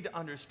 and you need to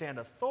understand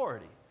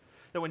authority.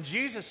 That when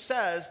Jesus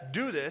says,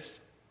 do this,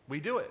 we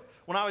do it.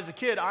 When I was a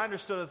kid, I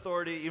understood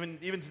authority.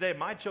 Even today,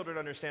 my children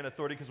understand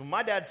authority because when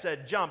my dad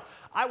said jump,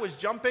 I was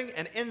jumping,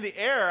 and in the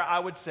air, I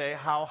would say,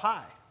 how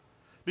high?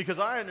 Because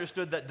I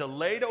understood that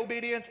delayed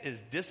obedience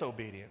is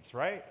disobedience,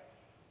 right?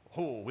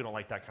 Oh, we don't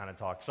like that kind of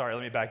talk. Sorry,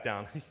 let me back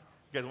down. You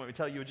guys want me to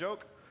tell you a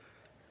joke?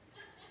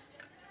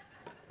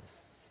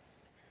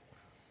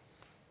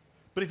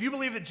 But if you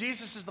believe that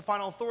Jesus is the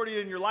final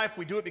authority in your life,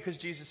 we do it because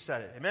Jesus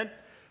said it. Amen?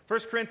 1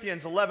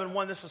 Corinthians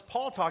 11:1, this is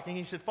Paul talking.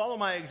 He said, follow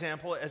my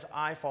example as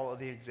I follow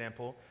the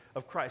example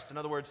of Christ. In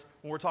other words,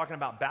 when we're talking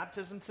about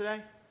baptism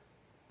today,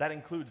 that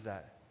includes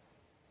that.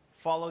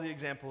 Follow the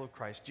example of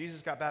Christ.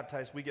 Jesus got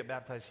baptized. We get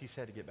baptized. He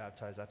said to get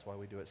baptized. That's why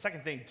we do it.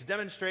 Second thing, to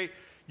demonstrate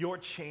your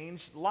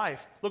changed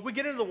life. Look, we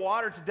get into the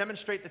water to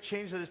demonstrate the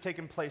change that has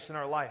taken place in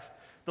our life.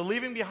 The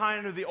leaving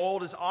behind of the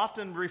old is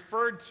often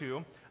referred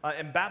to,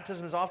 and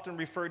baptism is often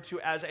referred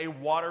to as a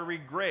watery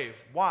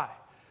grave. Why?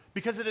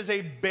 Because it is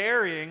a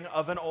burying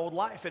of an old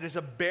life. It is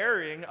a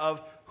burying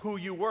of who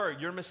you were,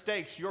 your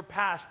mistakes, your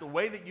past, the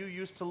way that you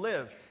used to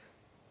live.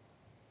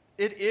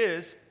 It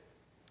is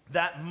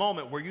that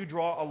moment where you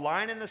draw a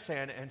line in the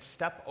sand and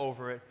step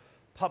over it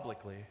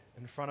publicly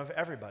in front of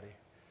everybody.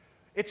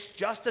 It's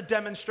just a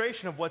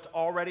demonstration of what's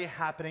already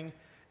happening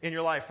in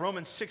your life.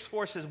 Romans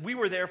 6:4 says, we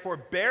were therefore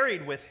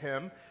buried with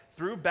him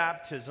through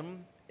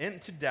baptism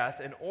into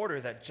death in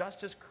order that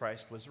just as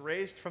Christ was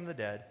raised from the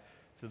dead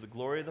through the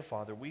glory of the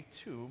Father, we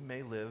too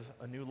may live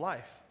a new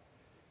life.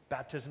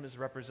 Baptism is a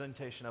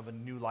representation of a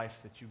new life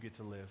that you get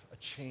to live, a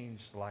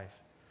changed life.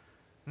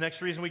 The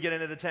next reason we get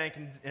into the tank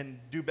and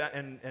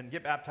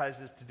get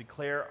baptized is to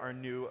declare our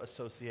new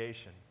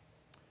association.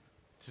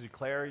 To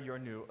declare your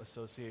new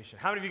association.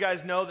 How many of you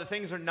guys know that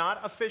things are not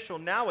official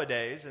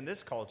nowadays in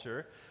this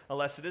culture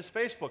unless it is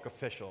Facebook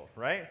official,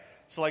 right?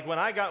 So like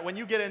when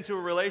you get into a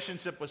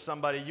relationship with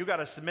somebody, you got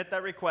to submit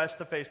that request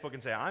to Facebook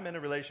and say, I'm in a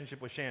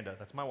relationship with Shanda.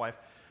 That's my wife.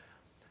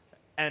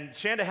 And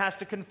Shanda has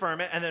to confirm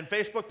it, and then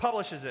Facebook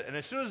publishes it. And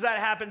as soon as that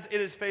happens,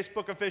 it is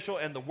Facebook official,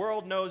 and the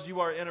world knows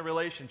you are in a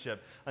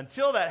relationship.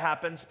 Until that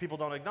happens, people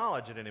don't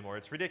acknowledge it anymore.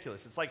 It's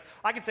ridiculous. It's like,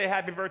 I can say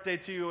happy birthday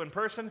to you in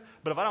person,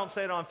 but if I don't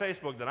say it on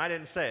Facebook, then I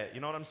didn't say it.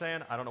 You know what I'm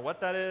saying? I don't know what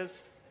that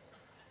is,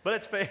 but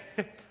it's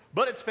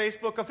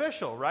Facebook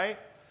official, right?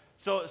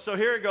 So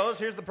here it goes.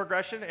 Here's the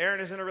progression.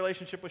 Aaron is in a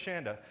relationship with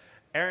Shanda.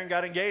 Aaron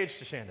got engaged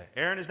to Shanda.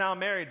 Aaron is now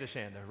married to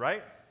Shanda,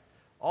 right?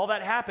 All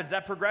that happens,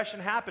 that progression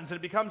happens, and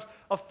it becomes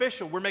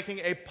official. We're making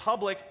a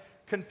public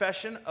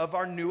confession of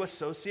our new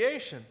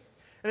association.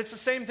 And it's the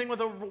same thing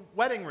with a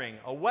wedding ring.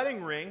 A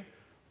wedding ring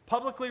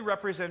publicly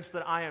represents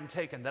that I am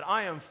taken, that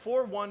I am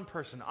for one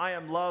person. I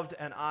am loved,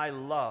 and I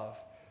love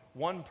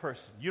one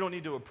person. You don't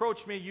need to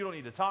approach me. You don't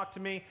need to talk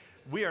to me.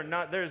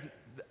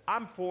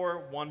 I'm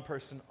for one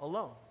person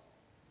alone.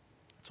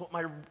 That's what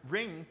my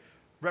ring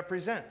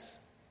represents.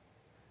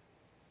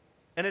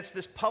 And it's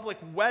this public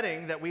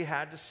wedding that we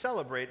had to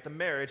celebrate the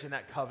marriage and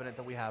that covenant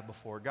that we have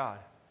before God.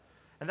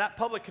 And that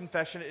public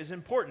confession is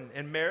important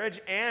in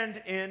marriage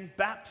and in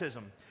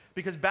baptism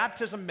because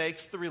baptism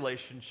makes the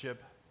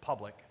relationship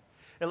public.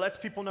 It lets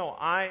people know,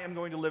 I am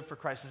going to live for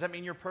Christ. Does that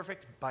mean you're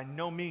perfect? By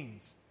no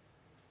means.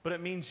 But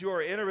it means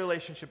you're in a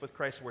relationship with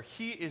Christ where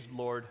he is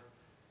Lord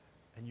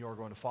and you're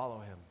going to follow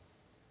him.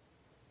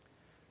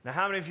 Now,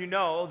 how many of you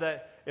know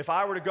that if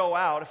I were to go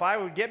out, if I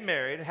would get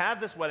married, have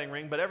this wedding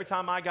ring, but every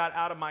time I got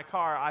out of my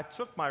car, I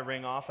took my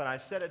ring off and I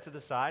set it to the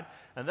side,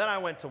 and then I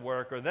went to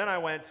work, or then I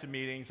went to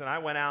meetings, and I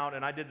went out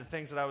and I did the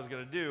things that I was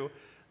going to do,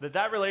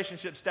 that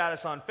relationship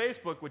status on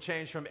Facebook would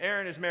change from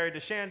Aaron is married to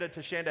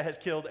Shanda has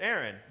killed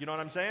Aaron. You know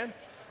what I'm saying?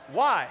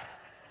 Why?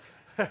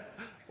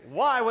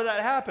 Why would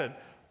that happen?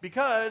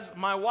 Because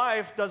my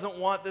wife doesn't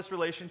want this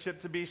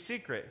relationship to be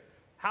secret.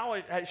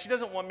 She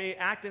doesn't want me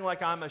acting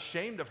like I'm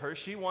ashamed of her.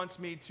 She wants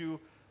me to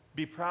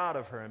be proud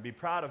of her and be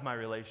proud of my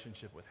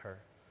relationship with her.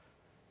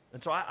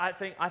 And so I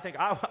think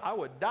I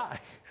would die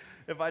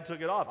if I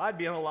took it off. I'd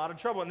be in a lot of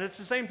trouble. And it's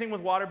the same thing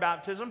with water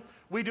baptism.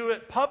 We do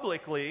it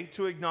publicly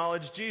to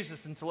acknowledge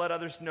Jesus and to let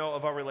others know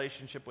of our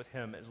relationship with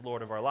him as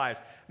Lord of our lives.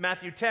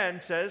 Matthew 10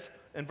 says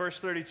in verse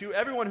 32,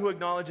 everyone who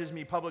acknowledges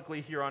me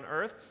publicly here on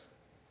earth,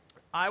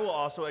 I will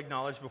also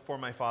acknowledge before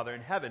my Father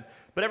in heaven.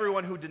 But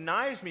everyone who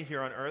denies me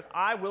here on earth,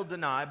 I will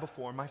deny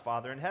before my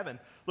Father in heaven.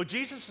 Look,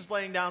 Jesus is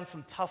laying down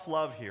some tough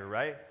love here,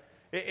 right?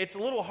 It's a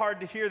little hard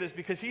to hear this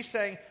because he's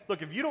saying,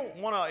 look, if you don't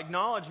want to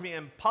acknowledge me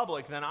in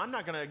public, then I'm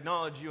not going to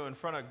acknowledge you in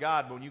front of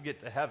God when you get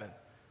to heaven.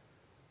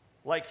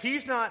 Like,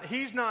 he's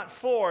not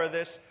for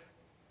this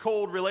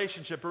cold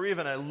relationship or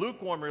even a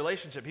lukewarm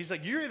relationship. He's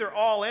like, you're either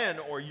all in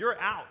or you're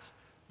out.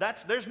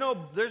 There's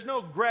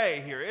no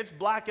gray here. It's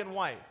black and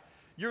white.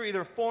 You're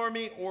either for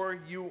me or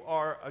you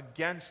are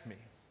against me.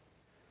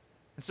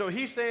 And so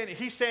he's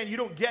saying you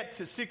don't get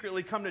to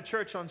secretly come to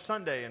church on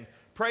Sunday and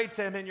pray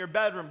to him in your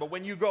bedroom, but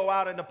when you go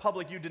out into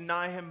public, you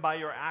deny him by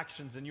your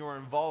actions and your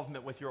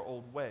involvement with your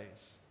old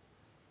ways.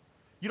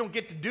 You don't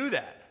get to do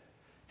that.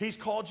 He's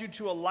called you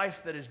to a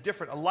life that is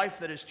different, a life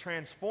that is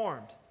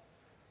transformed.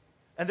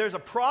 And there's a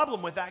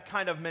problem with that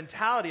kind of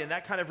mentality and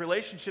that kind of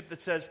relationship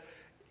that says,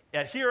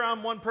 here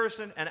I'm one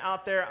person and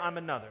out there I'm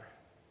another.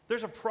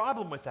 There's a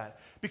problem with that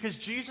because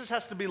Jesus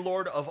has to be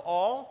Lord of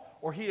all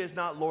or he is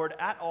not Lord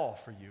at all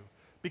for you.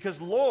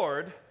 Because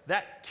Lord,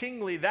 that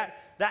kingly, that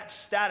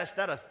status,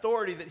 that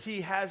authority that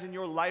he has in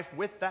your life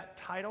with that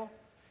title,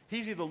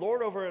 he's either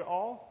Lord over it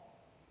all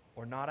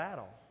or not at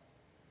all.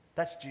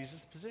 That's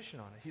Jesus' position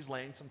on it. He's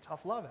laying some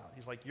tough love out.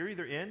 He's like, you're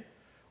either in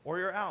or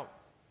you're out.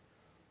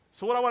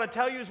 So what I want to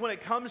tell you is when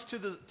it comes to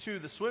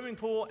the swimming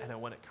pool and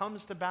then when it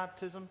comes to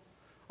baptism,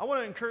 I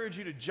want to encourage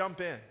you to jump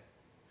in.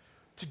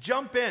 To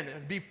jump in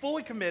and be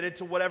fully committed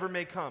to whatever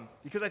may come.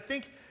 Because I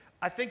think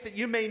that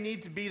you may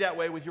need to be that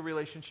way with your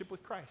relationship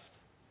with Christ.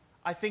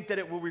 I think that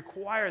it will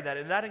require that,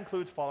 and that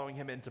includes following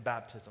him into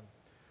baptism.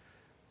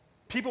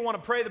 People want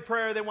to pray the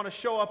prayer, they want to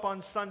show up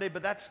on Sunday,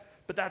 but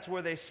that's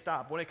where they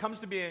stop. When it comes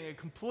to being a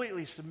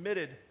completely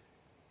submitted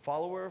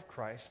follower of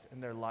Christ in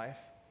their life,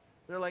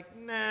 they're like,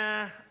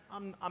 nah,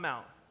 I'm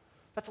out.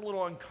 That's a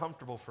little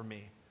uncomfortable for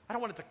me. I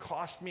don't want it to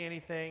cost me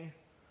anything.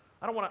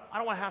 I don't want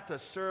to have to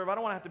serve. I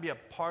don't want to have to be a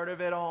part of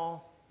it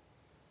all.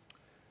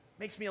 It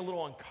makes me a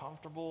little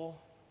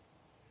uncomfortable.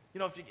 You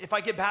know, if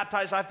I get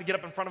baptized, I have to get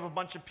up in front of a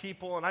bunch of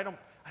people, and I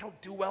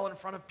don't do well in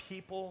front of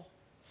people.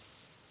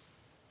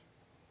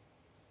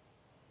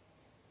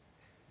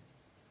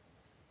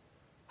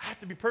 I have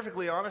to be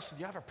perfectly honest with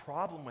you, I have a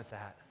problem with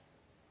that.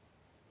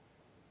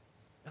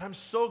 And I'm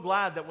so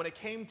glad that when it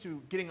came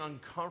to getting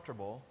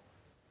uncomfortable,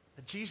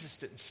 that Jesus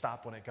didn't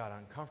stop when it got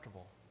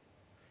uncomfortable.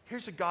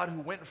 Here's a God who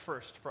went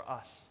first for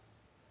us.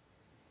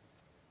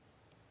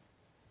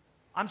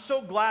 I'm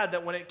so glad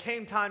that when it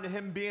came time to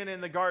him being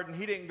in the garden,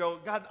 he didn't go,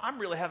 God, I'm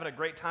really having a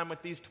great time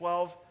with these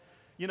 12.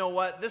 You know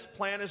what? This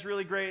plan is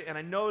really great, and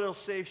I know it'll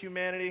save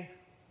humanity.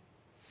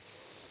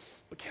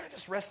 But can I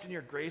just rest in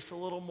your grace a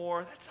little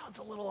more? That sounds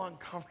a little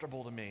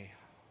uncomfortable to me,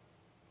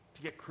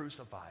 to get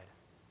crucified.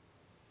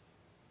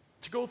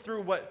 To go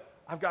through what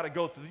I've got to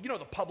go through. You know,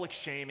 the public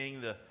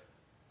shaming, the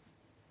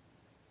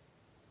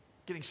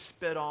getting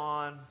spit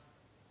on,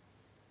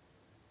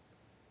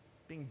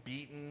 being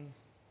beaten,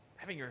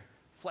 having your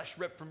flesh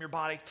ripped from your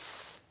body.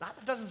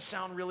 That doesn't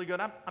sound really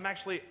good. I'm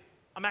actually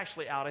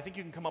out. I think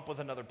you can come up with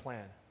another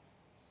plan.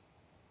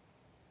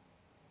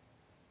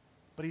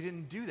 But he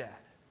didn't do that.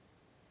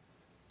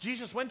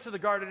 Jesus went to the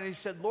garden and he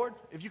said, Lord,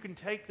 if you can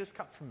take this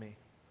cup from me,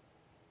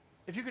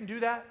 if you can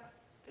do that,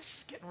 this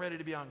is getting ready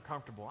to be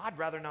uncomfortable. I'd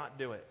rather not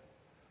do it.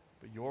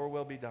 But your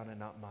will be done and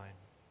not mine.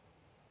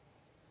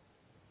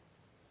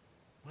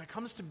 When it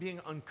comes to being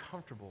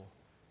uncomfortable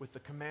with the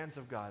commands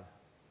of God,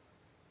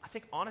 I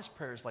think honest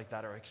prayers like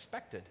that are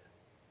expected.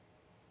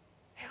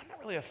 Hey, I'm not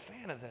really a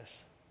fan of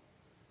this.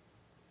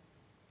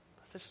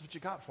 But if this is what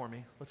you got for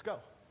me, let's go.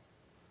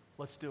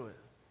 Let's do it.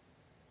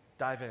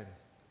 Dive in.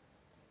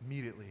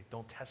 Immediately.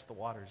 Don't test the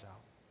waters out.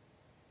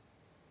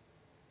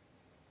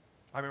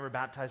 I remember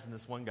baptizing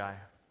this one guy.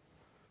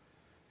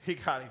 He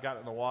got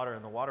in the water,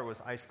 and the water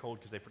was ice cold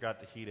because they forgot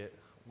to heat it.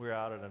 We were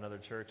out at another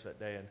church that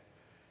day, and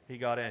he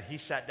got in. He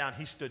sat down.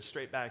 He stood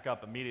straight back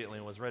up immediately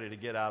and was ready to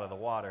get out of the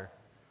water.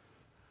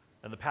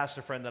 And the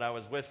pastor friend that I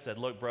was with said,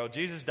 look, bro,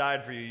 Jesus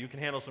died for you. You can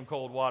handle some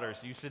cold water,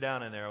 so you sit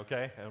down in there,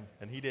 okay?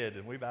 And he did,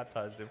 and we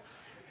baptized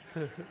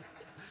him.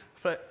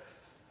 But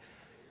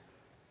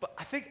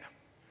I think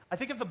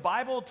if the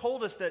Bible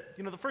told us that,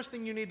 you know, the first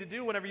thing you need to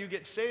do whenever you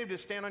get saved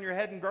is stand on your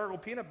head and gargle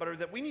peanut butter,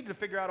 that we need to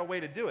figure out a way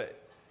to do it.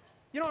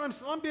 You know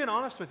what I'm being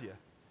honest with you.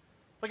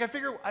 Like,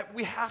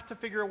 we have to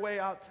figure a way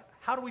out.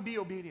 How do we be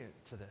obedient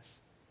to this?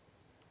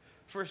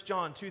 1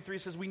 John 2:3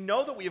 says, we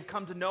know that we have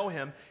come to know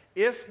him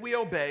if we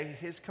obey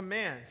his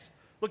commands.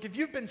 Look, if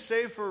you've been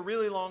saved for a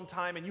really long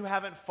time and you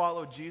haven't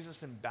followed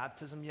Jesus in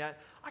baptism yet,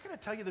 I got to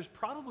tell you there's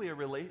probably a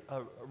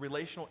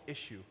relational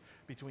issue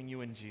between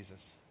you and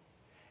Jesus.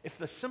 If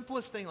the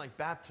simplest thing like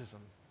baptism,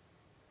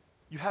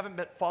 you haven't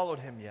followed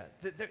him yet,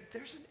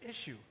 there's an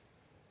issue.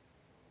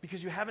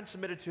 because you haven't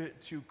submitted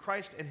to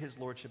Christ and his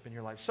lordship in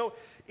your life. So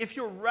if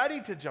you're ready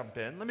to jump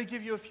in, let me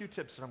give you a few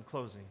tips and I'm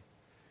closing.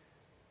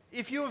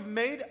 If you have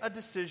made a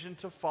decision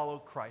to follow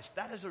Christ,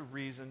 that is a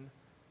reason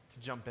to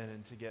jump in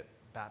and to get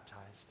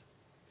baptized.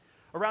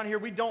 Around here,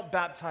 we don't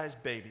baptize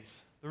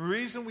babies. The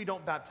reason we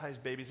don't baptize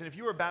babies, and if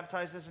you were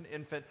baptized as an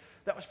infant,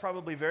 that was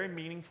probably very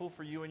meaningful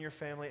for you and your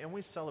family, and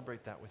we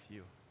celebrate that with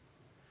you.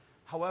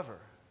 However,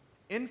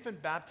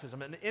 infant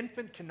baptism, an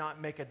infant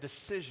cannot make a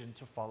decision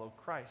to follow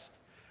Christ.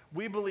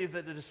 We believe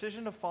that the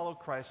decision to follow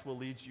Christ will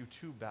lead you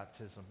to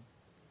baptism.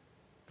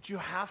 But you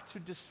have to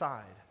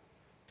decide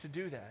to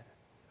do that.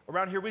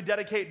 Around here, we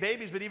dedicate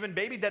babies, but even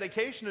baby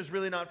dedication is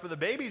really not for the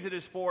babies. It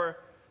is for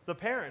the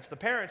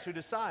parents who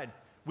decide,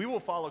 we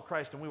will follow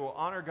Christ and we will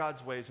honor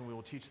God's ways and we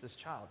will teach this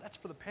child. That's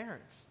for the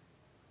parents.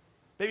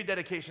 Baby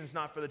dedication is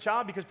not for the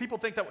child because people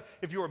think that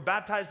if you were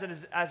baptized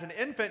as an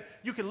infant,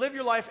 you can live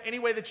your life any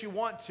way that you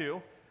want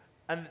to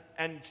and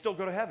still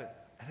go to heaven.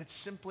 And it's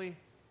simply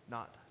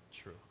not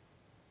true.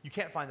 You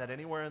can't find that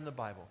anywhere in the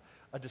Bible.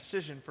 A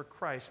decision for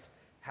Christ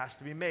has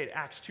to be made.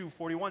 Acts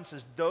 2:41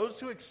 says, those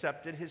who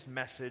accepted his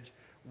message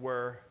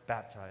were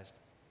baptized.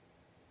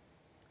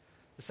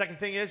 The second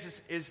thing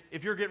is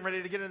if you're getting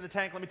ready to get in the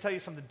tank, let me tell you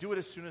something. Do it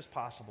as soon as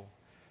possible.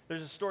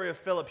 There's a story of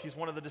Philip. He's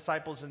one of the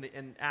disciples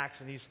in Acts,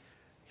 and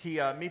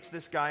he meets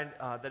this guy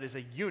that is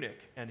a eunuch,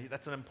 and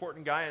that's an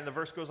important guy. And the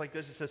verse goes like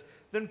this. It says,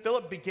 then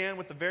Philip began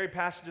with the very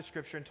passage of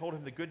Scripture and told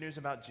him the good news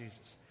about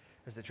Jesus.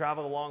 As they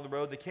traveled along the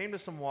road, they came to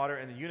some water,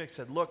 and the eunuch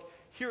said, look,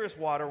 here is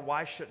water.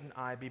 Why shouldn't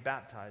I be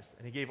baptized?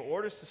 And he gave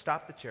orders to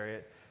stop the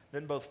chariot.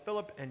 Then both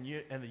Philip and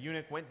the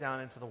eunuch went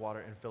down into the water,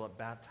 and Philip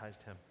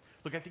baptized him.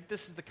 Look, I think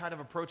this is the kind of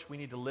approach we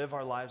need to live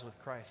our lives with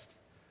Christ.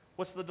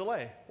 What's the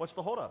delay? What's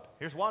the holdup?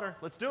 Here's water.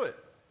 Let's do it.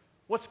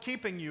 What's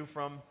keeping you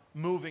from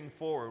moving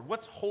forward?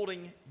 What's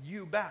holding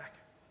you back?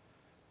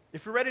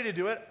 If you're ready to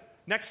do it,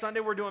 next Sunday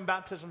we're doing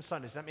Baptism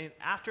Sundays. That means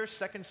after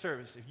second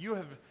service, if you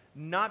have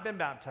not been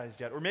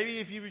baptized yet, or maybe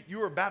if you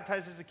were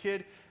baptized as a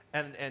kid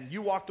and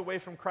you walked away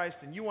from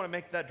Christ and you want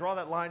to draw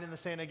that line in the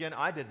sand again,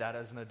 I did that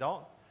as an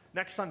adult.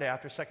 Next Sunday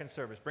after second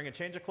service, bring a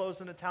change of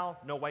clothes and a towel.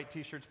 No white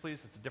t-shirts,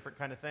 please. It's a different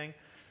kind of thing.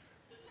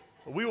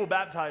 We will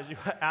baptize you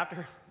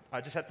after.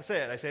 I just have to say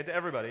it. I say it to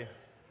everybody.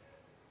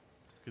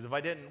 Because if I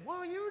didn't,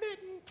 well, you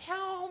didn't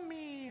tell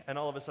me. And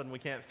all of a sudden we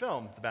can't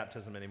film the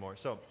baptism anymore.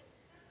 So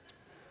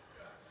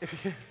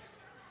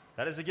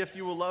that is a gift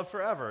you will love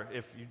forever.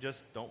 If you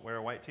just don't wear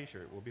a white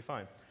t-shirt, we'll be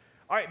fine.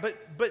 All right,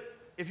 but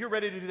if you're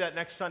ready to do that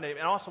next Sunday,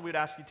 and also we'd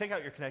ask you, take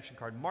out your connection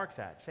card, mark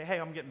that. Say, hey,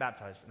 I'm getting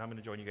baptized, and I'm going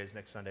to join you guys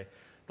next Sunday.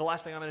 The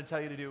last thing I'm going to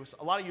tell you to do is,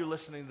 a lot of you are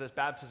listening to this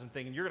baptism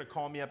thing, and you're going to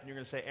call me up and you're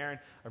going to say, Aaron,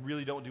 I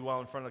really don't do well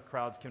in front of the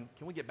crowds. Can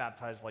we get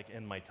baptized like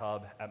in my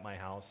tub at my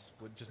house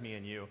with just me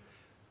and you?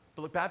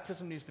 But look,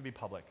 baptism needs to be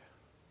public.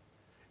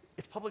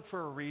 It's public for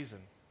a reason.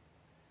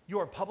 You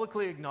are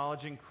publicly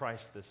acknowledging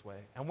Christ this way.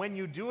 And when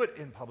you do it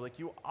in public,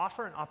 you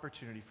offer an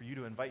opportunity for you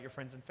to invite your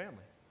friends and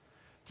family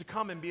to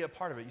come and be a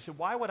part of it. You say,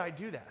 why would I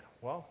do that?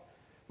 Well,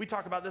 we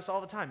talk about this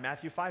all the time.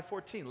 Matthew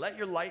 5:14, let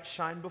your light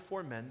shine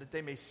before men that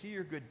they may see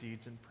your good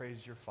deeds and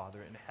praise your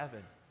Father in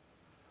heaven.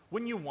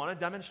 Wouldn't you want to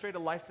demonstrate a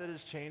life that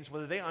has changed,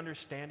 whether they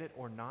understand it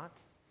or not?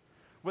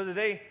 Whether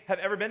they have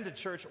ever been to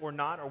church or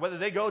not, or whether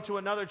they go to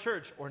another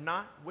church or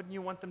not, wouldn't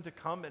you want them to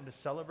come and to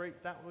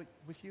celebrate that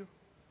with you?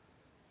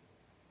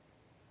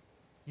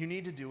 You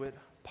need to do it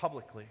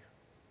publicly.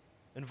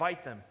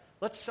 Invite them.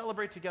 Let's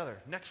celebrate together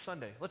next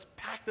Sunday. Let's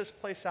pack this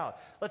place out.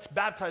 Let's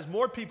baptize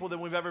more people than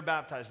we've ever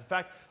baptized. In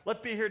fact, let's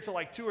be here till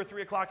like 2 or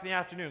 3 o'clock in the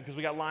afternoon because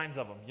we got lines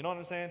of them. You know what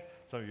I'm saying?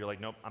 Some of you are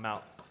like, nope, I'm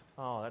out.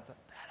 Oh, that's that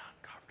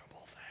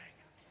uncomfortable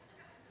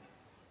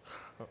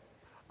thing.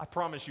 I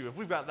promise you, if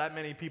we've got that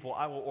many people,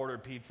 I will order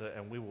pizza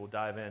and we will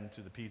dive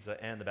into the pizza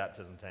and the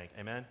baptism tank.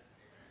 Amen?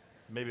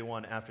 Maybe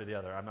one after the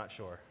other. I'm not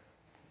sure.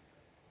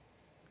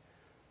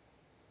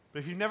 But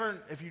if you've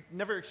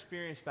never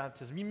experienced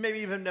baptism, you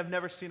maybe even have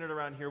never seen it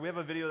around here, we have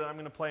a video that I'm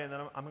going to play, and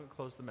then I'm going to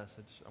close the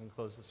message. I'm going to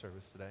close the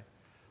service today.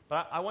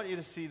 But I want you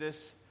to see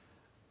this,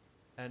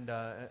 and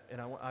I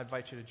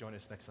invite you to join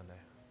us next Sunday.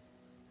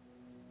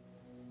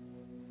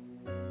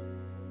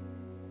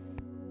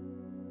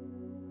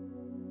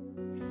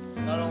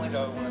 Not only do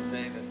I want to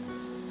say that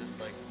this is just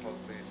like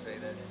publicly say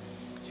that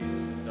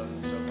Jesus has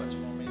done so much for me.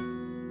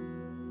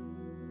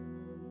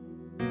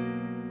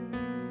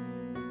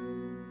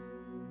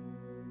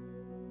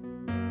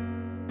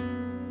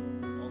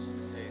 Also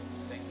to say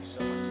thank you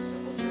so much to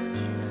Simple Church.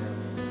 You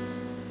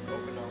have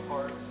opened our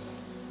hearts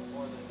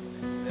more than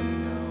we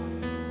know.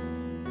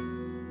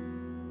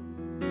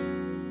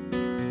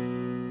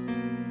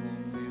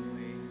 Long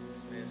family,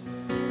 Smith, you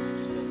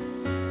just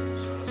have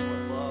shown us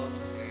what love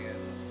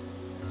and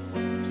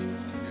what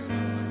Jesus can do in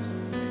our lives.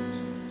 Thank you so much.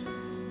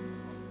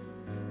 Awesome.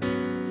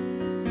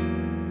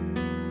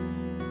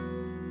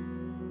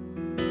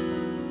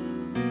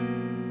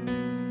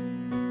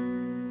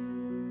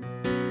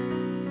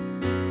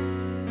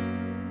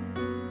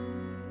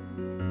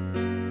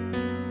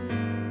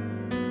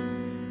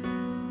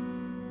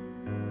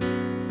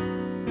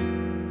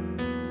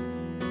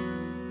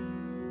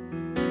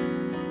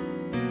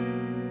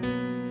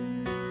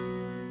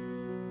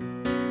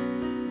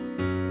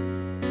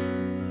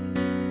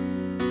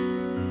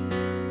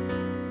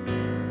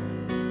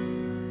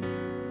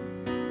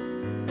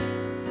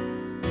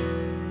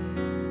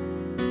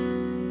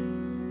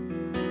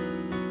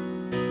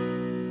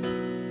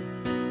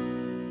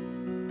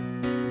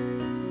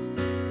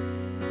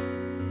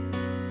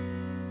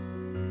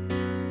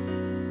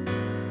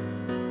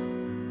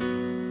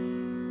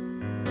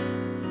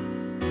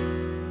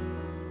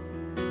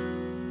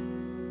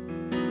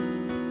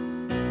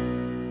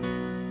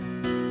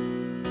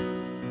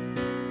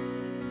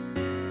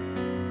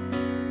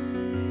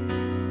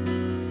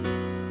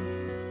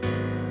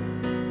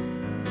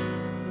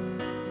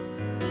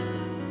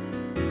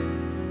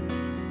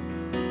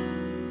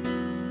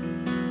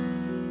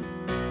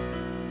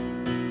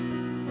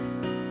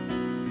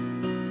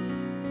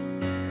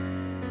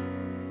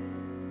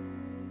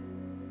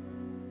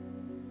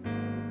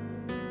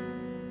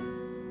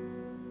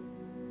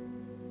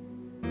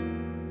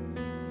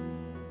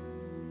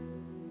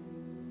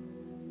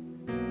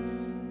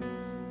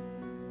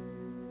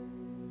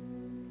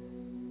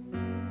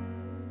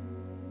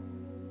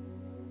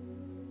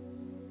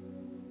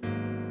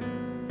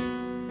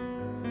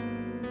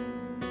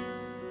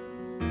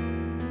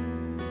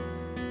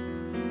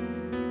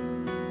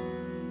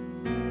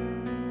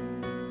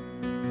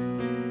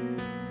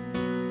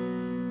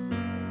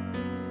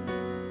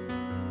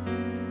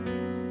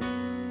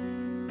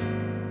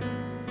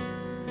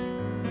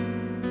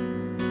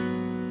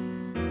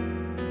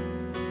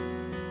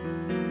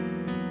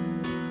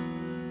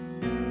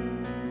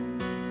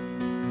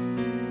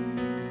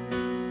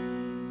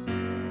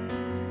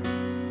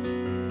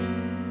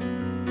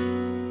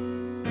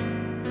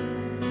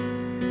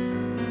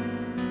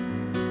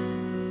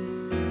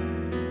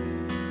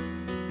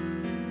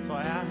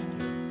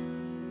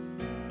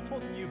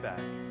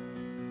 back.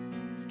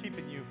 It's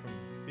keeping you from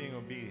being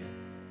obedient,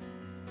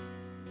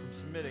 from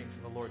submitting to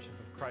the lordship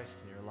of Christ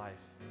in your life.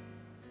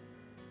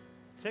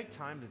 Take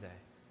time today.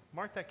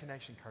 Mark that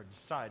connection card.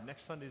 Decide,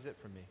 next Sunday is it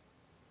for me.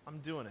 I'm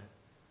doing it.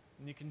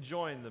 And you can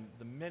join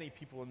the many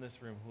people in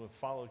this room who have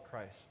followed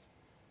Christ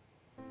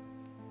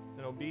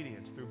in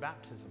obedience through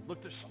baptism.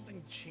 Look, there's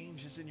something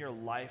changes in your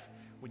life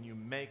when you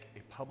make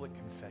a public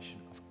confession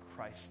of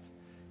Christ.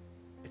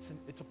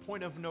 It's a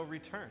point of no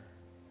return.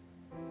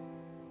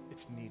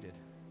 It's needed.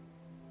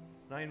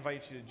 And I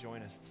invite you to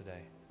join us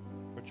today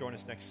or join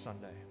us next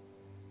Sunday.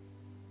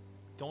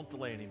 Don't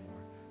delay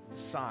anymore.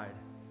 Decide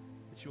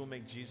that you will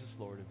make Jesus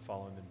Lord and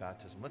follow him in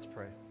baptism. Let's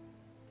pray.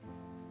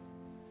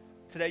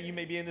 Today you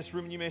may be in this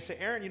room and you may say,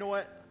 Aaron, you know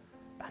what?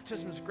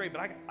 Baptism is great,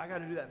 but I got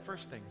to do that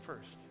first thing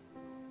first.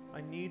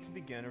 I need to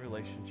begin a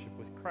relationship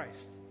with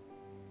Christ.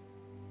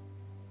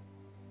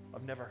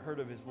 I've never heard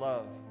of his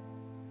love.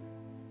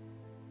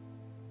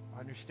 I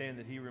understand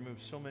that he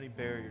removed so many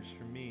barriers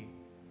for me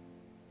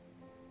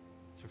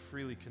to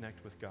freely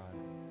connect with God.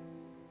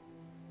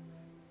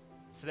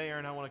 Today,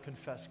 Aaron, I want to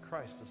confess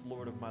Christ as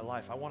Lord of my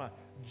life. I want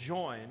to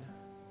join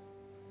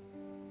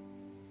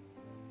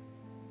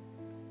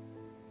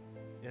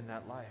in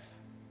that life.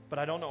 But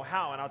I don't know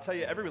how, and I'll tell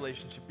you, every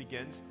relationship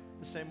begins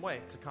the same way.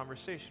 It's a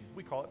conversation.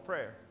 We call it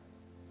prayer.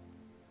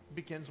 It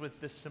begins with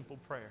this simple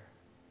prayer.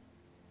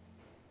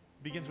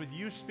 It begins with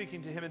you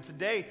speaking to him. And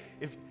today,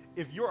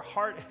 if your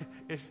heart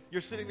is,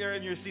 you're sitting there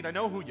in your seat, I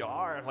know who you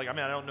are.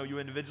 I don't know you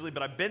individually,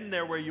 but I've been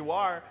there where you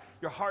are.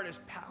 Your heart is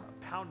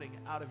pounding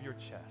out of your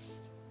chest.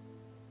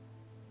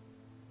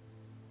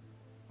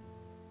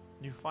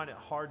 You find it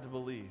hard to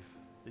believe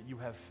that you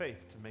have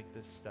faith to make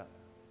this step.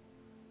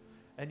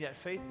 And yet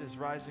faith is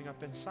rising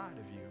up inside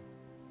of you.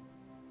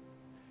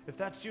 If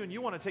that's you and you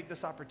want to take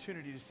this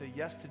opportunity to say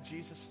yes to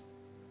Jesus,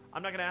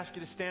 I'm not going to ask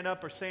you to stand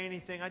up or say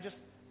anything.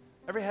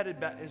 Every head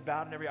is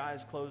bowed and every eye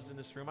is closed in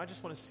this room. I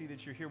just want to see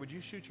that you're here. Would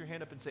you shoot your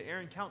hand up and say,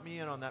 Aaron, count me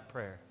in on that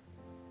prayer.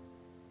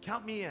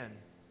 Count me in.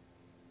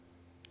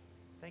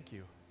 Thank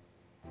you.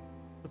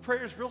 The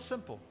prayer is real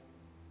simple.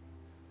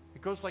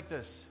 It goes like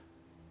this.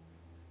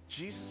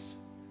 Jesus,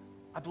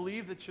 I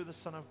believe that you're the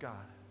Son of God.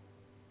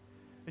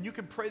 And you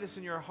can pray this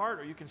in your heart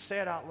or you can say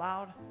it out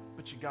loud,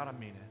 but you got to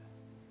mean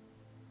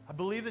it. I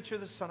believe that you're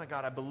the Son of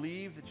God. I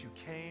believe that you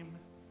came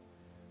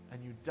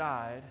and you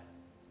died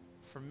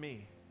for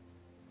me.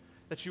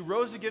 That you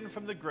rose again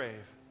from the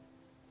grave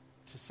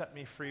to set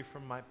me free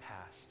from my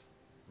past.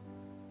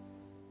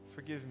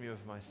 Forgive me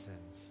of my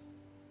sins.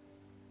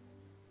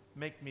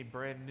 Make me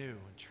brand new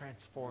and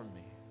transform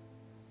me.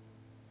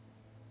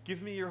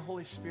 Give me your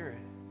Holy Spirit.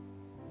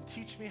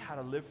 Teach me how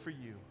to live for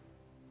you.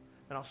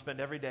 And I'll spend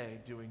every day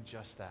doing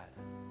just that.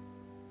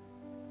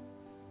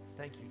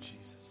 Thank you,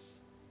 Jesus.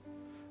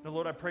 Now,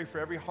 Lord, I pray for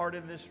every heart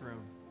in this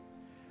room,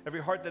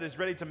 every heart that is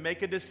ready to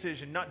make a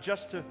decision, not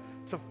just to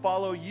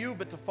follow you,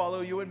 but to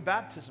follow you in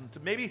baptism, to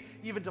maybe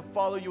even to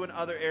follow you in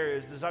other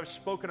areas. As I've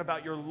spoken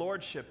about your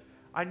lordship,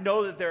 I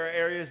know that there are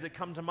areas that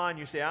come to mind.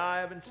 You say,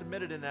 I haven't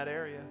submitted in that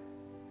area.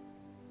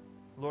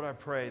 Lord, I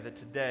pray that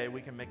today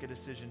we can make a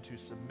decision to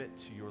submit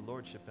to your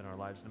lordship in our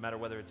lives, no matter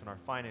whether it's in our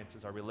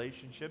finances, our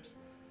relationships,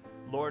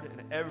 Lord,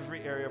 in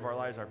every area of our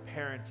lives, our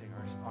parenting,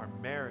 our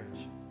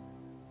marriage,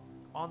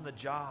 on the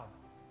job.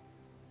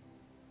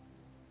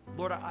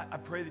 Lord, I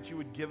pray that you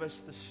would give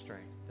us the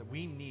strength that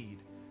we need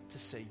to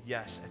say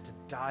yes and to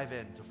dive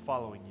into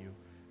following you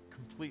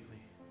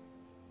completely.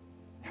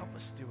 Help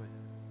us do it.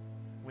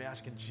 We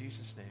ask in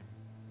Jesus'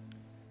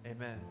 name.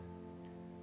 Amen.